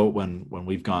 I know when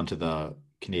we've gone to the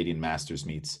Canadian Masters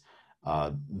meets,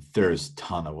 uh, there's a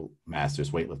ton of Masters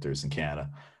weightlifters in Canada.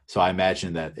 So I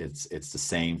imagine that it's the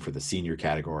same for the senior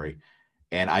category,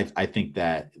 and I think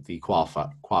that the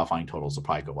qualifying totals will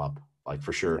probably go up, like,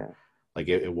 for sure. yeah. Like,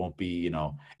 it won't be,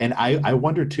 and I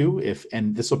wonder too if,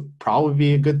 and this will probably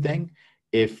be a good thing,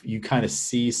 if you kind of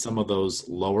see some of those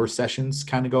lower sessions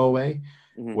kind of go away,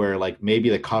 Mm-hmm. where like maybe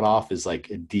the cutoff is like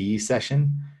a D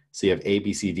session. So you have A,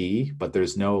 B, C, D, but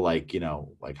there's no like,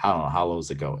 like, I don't know, how low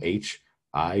does it go? H,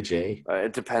 I, J.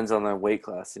 It depends on the weight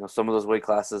class. Some of those weight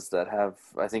classes that have,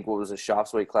 I think, what was a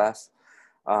shop's weight class,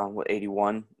 with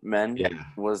 81 men, Yeah.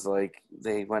 was like,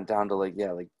 they went down to like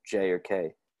J or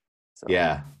K. So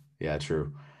Yeah. Yeah.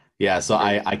 True. Yeah. So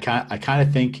crazy. I kind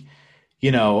of think,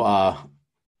 you know, uh,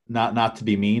 not to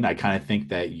be mean, I kind of think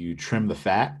that you trim the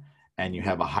fat and you Mm-hmm.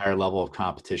 have a higher level of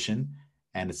competition,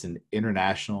 and it's an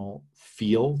international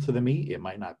feel to the meet. It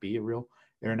might not be a real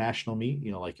international meet,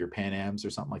 like your Pan Ams or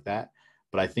something like that.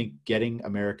 But I think getting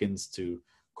Americans to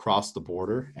cross the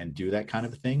border and do that kind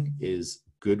of a thing is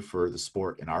good for the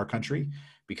sport in our country,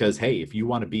 because, hey, if you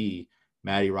want to be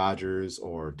Matty Rogers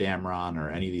or Damron or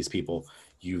any of these people,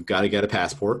 you've got to get a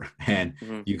passport and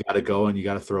Mm-hmm. you got to go and you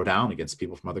got to throw down against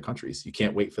people from other countries. You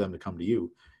can't wait for them to come to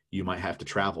you. You might have to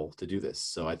travel to do this.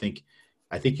 So I think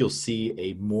you'll see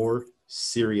a more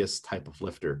serious type of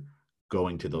lifter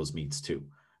going to those meets too,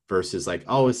 versus like,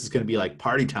 oh, this is going to be like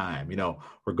party time.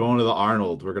 We're going to the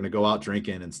Arnold. We're going to go out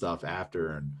drinking and stuff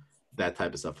after and that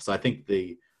type of stuff. So I think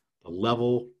the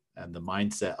level and the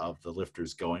mindset of the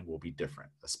lifters going will be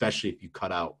different, especially if you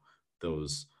cut out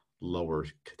those lower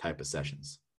type of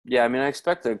sessions. Yeah, I mean, I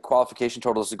expect the qualification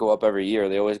totals to go up every year.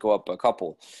 They always go up a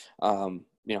couple. I'm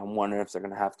wondering if they're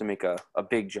going to have to make a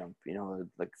big jump,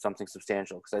 like something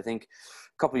substantial. Because I think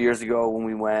a couple of years ago when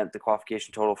we went, the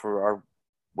qualification total for our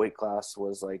weight class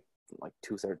was like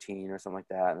 213 or something like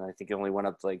that. And I think it only went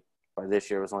up to by this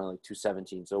year, it was only like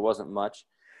 217. So it wasn't much,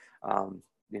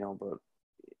 but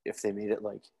if they made it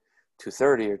like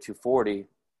 230 or 240,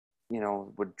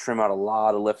 would trim out a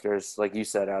lot of lifters, like you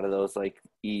said, out of those like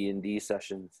E and D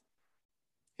sessions.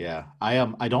 Yeah,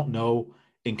 I don't know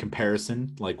in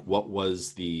comparison, like what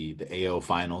was the AO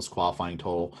finals qualifying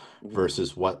total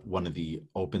versus what one of the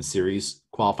open series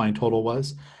qualifying total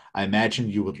was. I imagine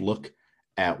you would look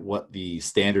at what the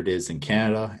standard is in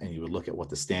Canada and you would look at what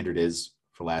the standard is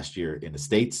for last year in the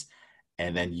States.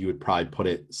 And then you would probably put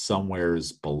it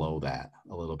somewheres below that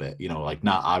a little bit, like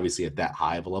not obviously at that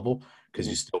high of a level, because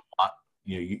you still want,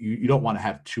 you don't want to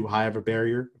have too high of a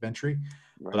barrier of entry.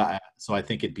 Right. But so I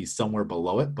think it'd be somewhere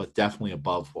below it, but definitely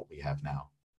above what we have now.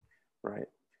 Right.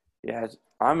 Yeah,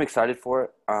 I'm excited for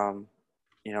it.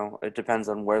 It depends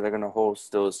on where they're going to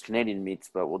host those Canadian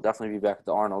meets, but we'll definitely be back at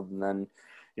the Arnold, and then,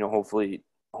 hopefully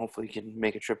you can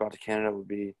make a trip out to Canada.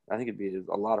 I think it'd be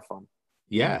a lot of fun.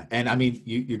 Yeah, and I mean,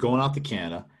 you're going out to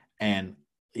Canada, and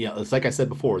it's like I said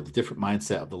before, the different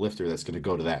mindset of the lifter that's going to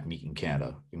go to that meet in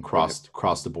Canada and cross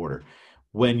the border.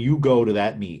 When you go to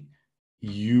that meet,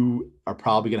 you are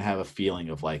probably going to have a feeling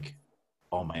of like,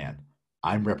 oh man,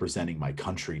 I'm representing my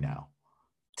country now.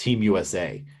 Team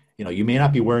USA. You may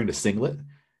not be wearing the singlet.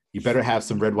 You better have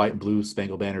some red, white, and blue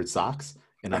spangled bannered socks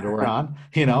and underwear on,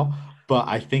 But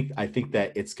I think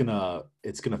that it's gonna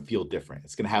feel different.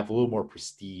 It's gonna have a little more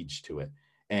prestige to it.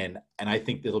 And I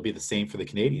think it'll be the same for the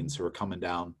Canadians who are coming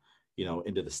down,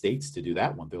 into the States to do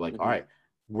that one. They're like, all right,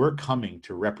 we're coming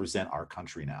to represent our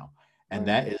country now. And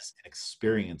that is an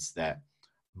experience that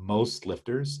most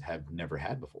lifters have never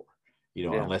had before.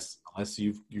 Unless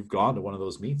you've gone to one of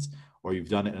those meets or you've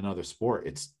done it in another sport,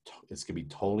 it's gonna be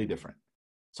totally different.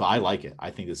 So I like it. I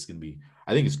think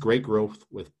it's great growth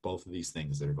with both of these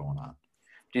things that are going on.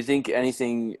 Do you think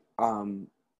anything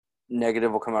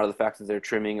negative will come out of the fact that they're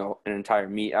trimming an entire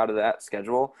meet out of that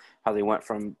schedule? How they went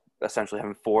from essentially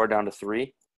having 4 down to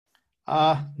 3?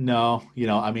 No.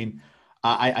 I mean,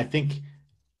 I think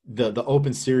the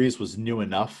open series was new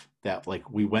enough that like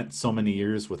we went so many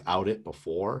years without it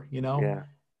before, Yeah.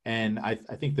 And I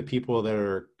think the people that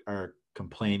are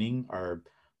complaining are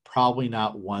probably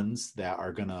not ones that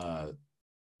are gonna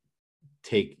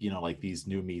take like these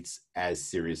new meets as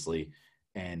seriously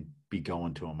and be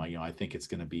going to them. I think it's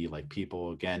gonna be like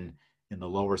people again in the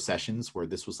lower sessions where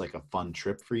this was like a fun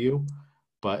trip for you,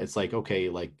 but it's like, okay,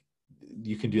 like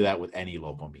you can do that with any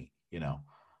local meet,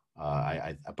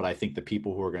 but I think the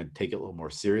people who are going to take it a little more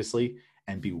seriously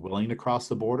and be willing to cross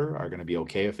the border are going to be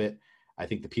okay with it. I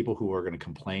think the people who are going to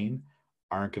complain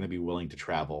aren't going to be willing to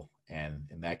travel. And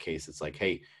in that case, it's like,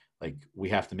 hey, like we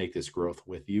have to make this growth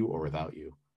with you or without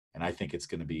you. And I think it's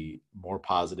going to be more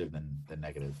positive than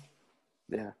negative.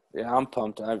 Yeah. Yeah. I'm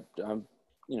pumped. I'm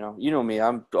me,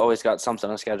 I'm always got something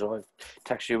on schedule. I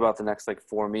text you about the next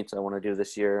 4 meets I want to do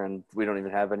this year, and we don't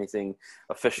even have anything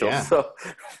official. Yeah. So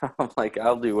I'm like,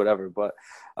 I'll do whatever. But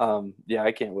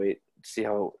I can't wait to see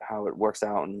how it works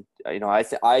out. And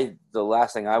the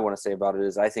last thing I want to say about it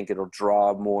is I think it'll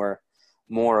draw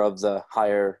more of the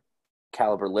higher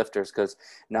caliber lifters, because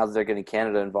now that they're getting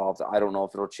Canada involved, I don't know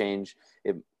if it'll change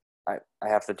it. I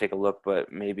have to take a look, but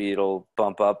maybe it'll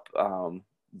bump up how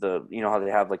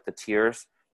they have the tiers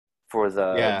for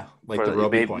the the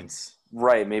Roby points.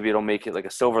 Right. Maybe it'll make it like a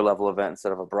silver level event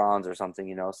instead of a bronze or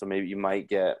something, so maybe you might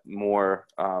get more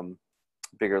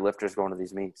bigger lifters going to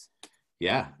these meets.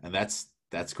 Yeah, and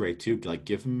that's great too. Like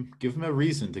give them a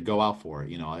reason to go out for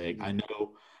it.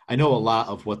 I know a lot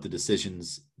of what the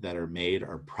decisions that are made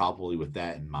are probably with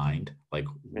that in mind. Like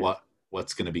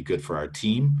what's going to be good for our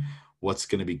team, what's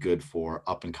going to be good for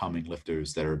up and coming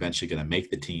lifters that are eventually going to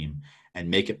make the team and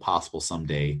make it possible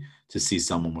someday to see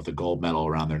someone with a gold medal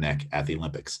around their neck at the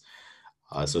Olympics.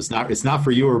 So it's not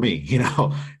for you or me,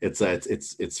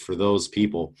 it's for those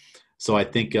people. So I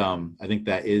think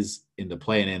that is in the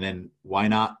play, and then why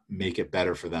not make it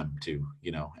better for them too,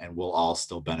 and we'll all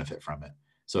still benefit from it.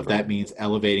 So if that means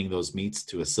elevating those meets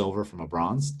to a silver from a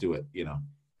bronze, do it.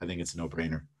 I think it's a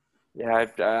no-brainer. Yeah,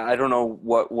 I don't know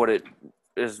what it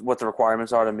is, what the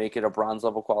requirements are to make it a bronze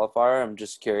level qualifier. I'm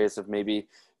just curious if maybe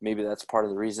that's part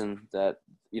of the reason that,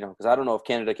 because I don't know if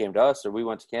Canada came to us or we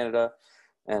went to Canada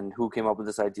and who came up with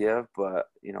this idea, but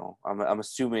I'm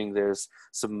assuming there's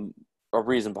a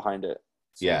reason behind it.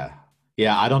 So.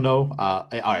 Yeah, I don't know. All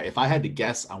right, if I had to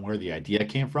guess on where the idea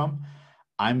came from,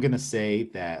 I'm gonna say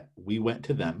that we went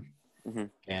to them,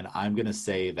 and I'm gonna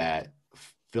say that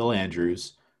Phil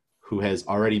Andrews, who has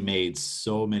already made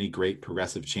so many great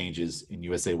progressive changes in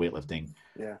USA weightlifting,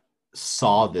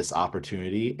 saw this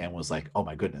opportunity and was like, oh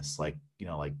my goodness, I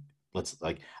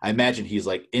imagine he's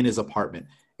like in his apartment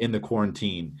in the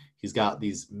quarantine. He's got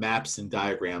these maps and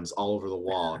diagrams all over the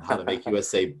wall on how to make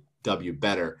USAW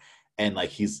better. And like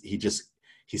he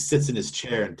sits in his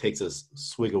chair and takes a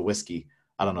swig of whiskey.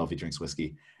 I don't know if he drinks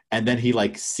whiskey. And then he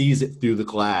like sees it through the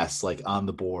glass, like on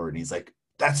the board. And he's like,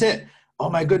 that's it.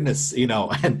 Oh my goodness.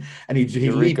 And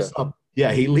he leaps up.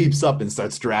 Yeah. He leaps up and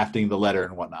starts drafting the letter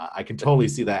and whatnot. I can totally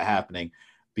see that happening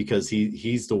because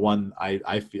he's the one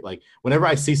I feel like whenever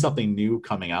I see something new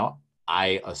coming out,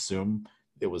 I assume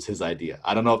it was his idea.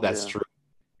 I don't know if that's true.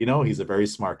 He's a very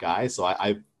smart guy. So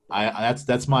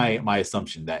that's my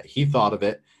assumption that he thought of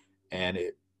it, and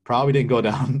it probably didn't go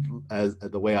down as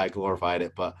the way I glorified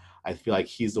it, but I feel like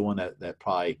he's the one that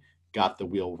probably got the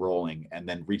wheel rolling and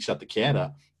then reached out to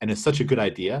Canada. And it's such a good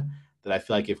idea that I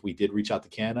feel like if we did reach out to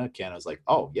Canada's like,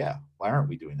 oh yeah, why aren't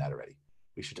we doing that already?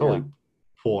 We should totally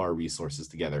pull our resources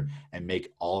together and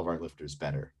make all of our lifters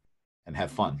better and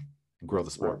have fun and grow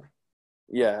the sport. Right.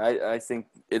 Yeah, I think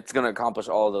it's going to accomplish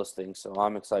all of those things, so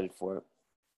I'm excited for it.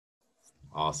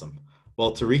 Awesome.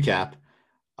 Well, to recap,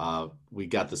 we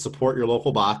got the support your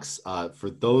local box. For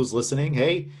those listening,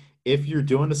 hey, if you're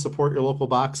doing the support your local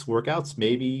box workouts,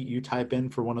 maybe you type in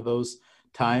for one of those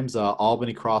times,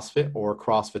 Albany CrossFit or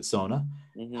CrossFit Sona.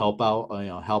 Help out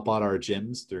our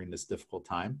gyms during this difficult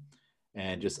time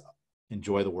and just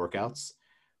enjoy the workouts.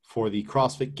 For the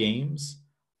CrossFit Games,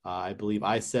 I believe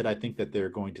I think that they're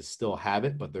going to still have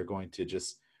it, but they're going to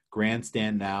just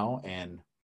grandstand now and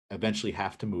eventually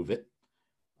have to move it.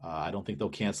 I don't think they'll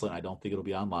cancel it. I don't think it'll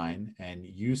be online. And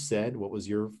you said, what was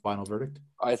your final verdict?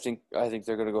 I think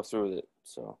they're going to go through with it.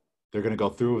 So they're going to go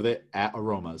through with it at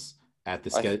Aromas at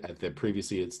the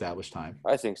previously established time.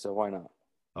 I think so. Why not?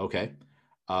 Okay.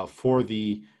 For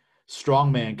the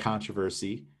strongman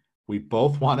controversy, we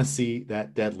both want to see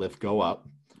that deadlift go up.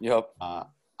 Yep.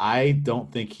 I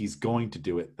don't think he's going to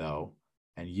do it though,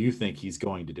 and you think he's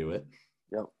going to do it.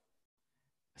 Yep.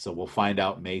 So we'll find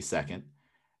out May 2nd.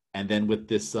 And then with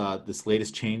this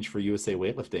latest change for USA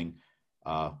Weightlifting,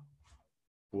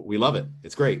 we love it.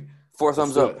 It's great. 4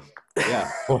 thumbs up.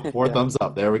 Yeah, four thumbs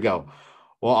up. There we go.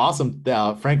 Well, awesome.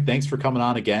 Frank, thanks for coming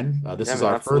on again. This is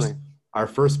our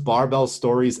first Barbell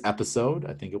Stories episode.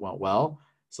 I think it went well.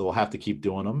 So we'll have to keep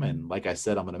doing them. And like I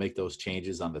said, I'm going to make those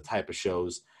changes on the type of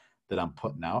shows that I'm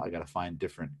putting out. I got to find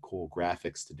different cool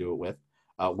graphics to do it with.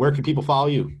 Where can people follow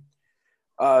you?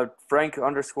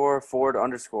 Frank_Ford_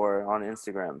 on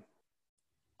Instagram.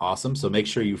 Awesome. So make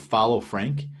sure you follow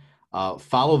Frank.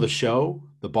 Follow the show,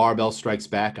 The Barbell Strikes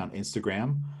Back, on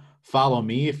Instagram. Follow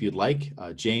me if you'd like,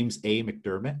 James A.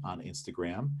 McDermott on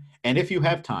Instagram. And if you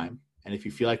have time, and if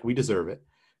you feel like we deserve it,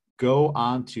 go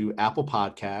on to Apple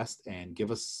Podcast and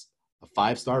give us a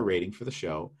 5-star rating for the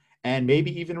show, and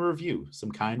maybe even a review,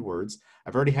 some kind words.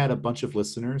 I've already had a bunch of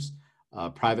listeners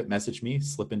private message me,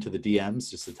 slip into the DMs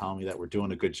just to tell me that we're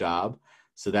doing a good job.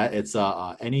 So that it's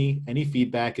any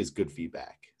feedback is good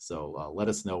feedback. So let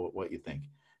us know what you think.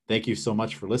 Thank you so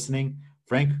much for listening.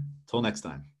 Frank, till next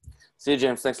time. See you,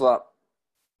 James. Thanks a lot.